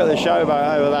 Oh, look at the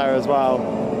showboat over there as well.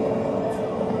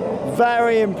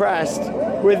 Very impressed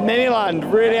with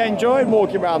Miniland. Really enjoyed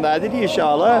walking around there, did you,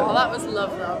 Charlotte? Oh, that was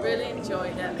lovely. I really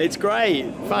enjoyed it. It's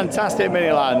great. Fantastic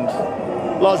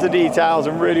Miniland. Lots of details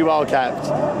and really well kept.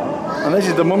 And this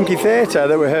is the Monkey Theatre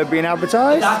that we heard being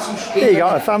advertised. Here you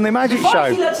got a family magic show.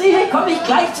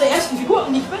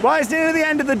 Right, it's nearly the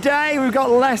end of the day. We've got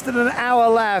less than an hour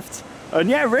left. And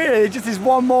yeah, really, just this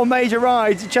one more major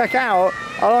ride to check out.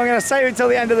 I'm going to save it till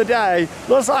the end of the day.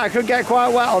 Looks like I could get quite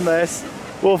wet on this.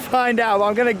 We'll find out, but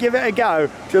I'm going to give it a go.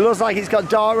 So it looks like it's got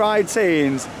dark ride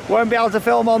scenes. Won't be able to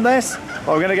film on this,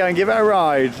 but I'm going to go and give it a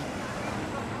ride.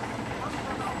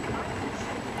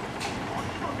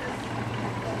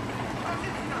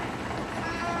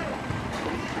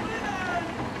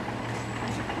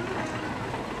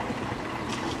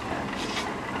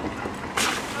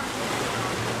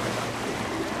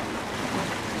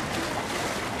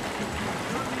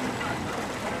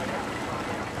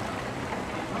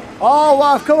 Oh,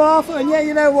 well, I've come off, and yeah,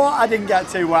 you know what? I didn't get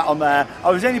too wet on there.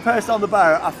 I was the only person on the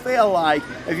boat. I feel like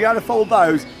if you had a full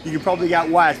boat, you could probably get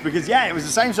wet, because yeah, it was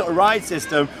the same sort of ride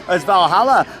system as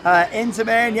Valhalla.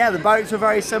 Intamin, yeah, the boats were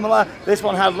very similar. This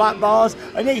one had lap bars,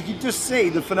 and yeah, you could just see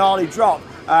the finale drop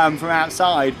from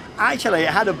outside. Actually, it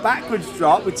had a backwards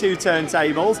drop with 2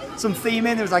 turntables, some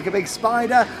theming, there was like a big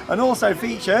spider, and also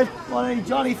featured one of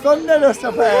Johnny Thunder just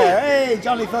up here. Hey,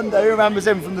 Johnny Thunder, who remembers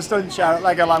him from the stunt show at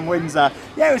Legoland Windsor?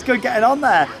 Yeah, it was good getting on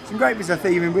there. Some great bits of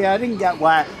theming, but yeah, I didn't get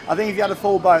wet. I think if you had a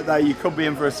full boat though, you could be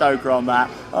in for a soaker on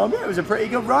that. Yeah, it was a pretty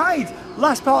good ride.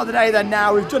 Last part of the day then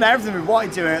now, we've done everything we've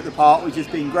wanted to here at the park, which has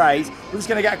been great. We're just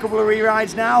going to get a couple of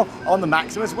re-rides now on the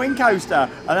Maximus Wing Coaster,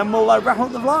 and then we'll wrap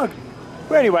up the vlog.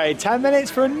 But anyway, 10 minutes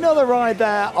for another ride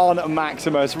there on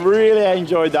Maximus. Really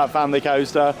enjoyed that family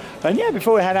coaster. And yeah,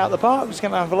 before we head out the park, we're just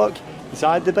going to have a look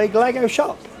inside the big Lego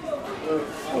shop.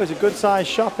 Oh, it's a good sized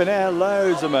shop in here,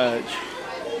 loads of merch.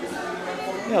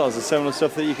 Yeah, lots of similar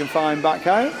stuff that you can find back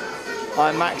home.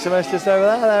 Like Maximus just over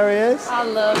there he is. I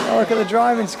love it. Oh, look at the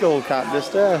driving school cap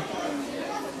just there.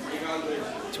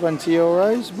 20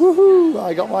 euros, woohoo!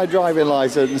 I got my driving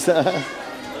license.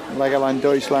 LEGOLAND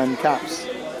Deutschland caps.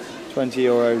 20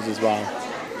 euros as well.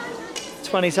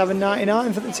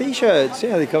 27.99 for the t-shirts.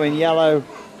 Yeah, they come in yellow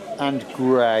and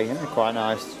grey. They're quite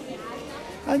nice.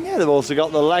 And yeah, they've also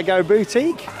got the Lego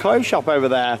boutique clothes shop over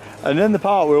there. And in the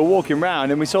park we were walking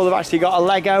around and we saw they've actually got a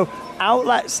Lego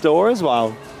outlet store as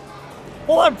well.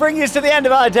 Well, that brings us to the end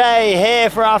of our day here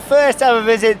for our first ever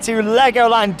visit to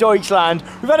LEGOLAND Deutschland.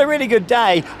 We've had a really good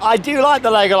day. I do like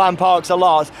the LEGOLAND parks a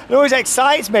lot. It always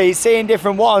excites me seeing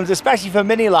different ones, especially for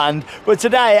Miniland. But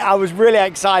today I was really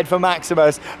excited for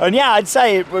Maximus. And yeah, I'd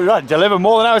say it delivered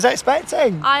more than I was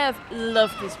expecting. I have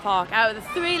loved this park. Out of the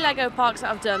 3 Lego parks that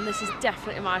I've done, this is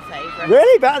definitely my favourite.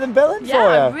 Really? Better than Billund for you?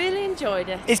 Yeah, I really enjoyed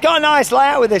it. It's got a nice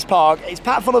layout with this park. It's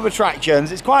packed full of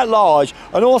attractions. It's quite large.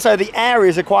 And also the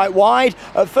areas are quite wide.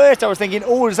 At first I was thinking,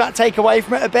 oh, does that take away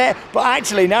from it a bit? But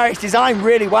actually, no, it's designed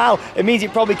really well. It means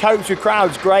it probably copes with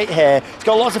crowds great here. It's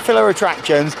got lots of filler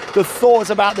attractions. The thoughts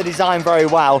about the design very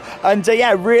well. And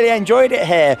yeah, really enjoyed it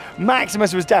here.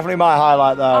 Maximus was definitely my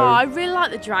highlight though. Oh, I really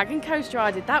like the dragon coaster I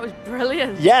did. That was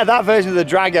brilliant. Yeah, that version of the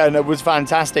dragon was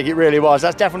fantastic. It really was.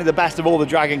 That's definitely the best of all the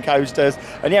dragon coasters.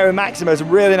 And yeah, with Maximus,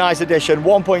 really nice addition.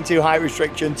 1.2 height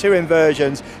restriction, 2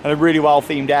 inversions, and a really well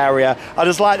themed area. I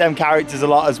just like them characters a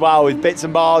lot as well, with bits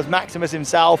and bars, Maximus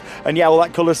himself, and yeah, well,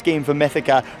 that colour scheme for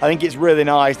Mythica. I think it's really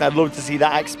nice, and I'd love to see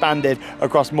that expanded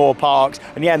across more parks.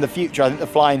 And yeah, in the future, I think the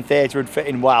Flying Theatre would fit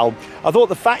in well. I thought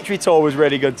the factory tour was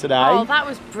really good today. Oh, that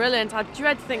was brilliant. I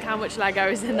dread to think how much Lego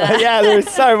is in there. Yeah, there was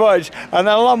so much. And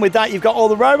then along with that, you've got all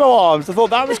the robo-arms. I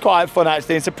thought that was quite fun,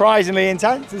 actually, and surprisingly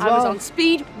intense as well. I was on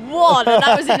speed 1, and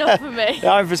that was enough for me.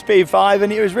 Yeah, I'm for speed 5,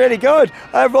 and it was really good.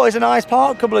 Overall, it's a nice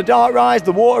park, a couple of dark rides,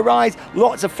 the water rides,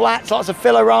 lots of flats, lots of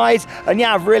filler rides, and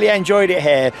yeah, I've really enjoyed it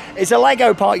here. It's a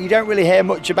Lego park you don't really hear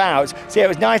much about, so yeah, it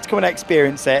was nice to come and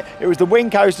experience it. It was the Wing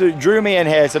Coaster that drew me in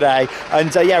here today,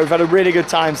 and yeah, we've had a really good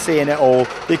time seeing it all.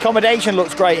 The accommodation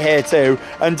looks great here too,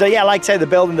 and yeah, like I say, they're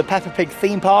building the Peppa Pig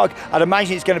theme park. I'd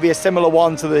imagine it's going to be a similar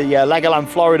one to the Legoland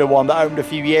Florida one that opened a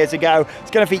few years ago.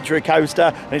 It's going to feature a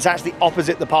coaster, and it's actually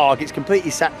opposite the park. It's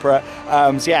completely separate,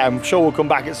 so yeah, I'm sure we'll come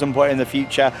back at some point in the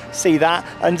future, see that,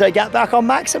 and get back on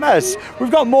Maximus.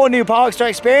 We've got more new parks to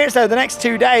experience though. The next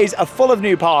 2 days are full of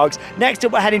new parks. Next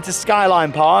up, we're heading to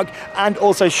Skyline Park and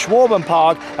also Schwaben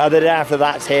Park. The day after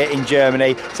that's here in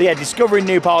Germany. So yeah, discovering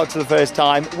new parks for the first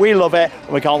time. We love it, and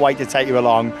we can't wait to take you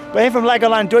along. But here from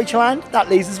LEGOLAND Deutschland, that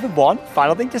leaves us with one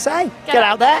final thing to say. Get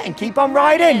out there and keep on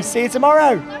riding. See you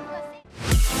tomorrow.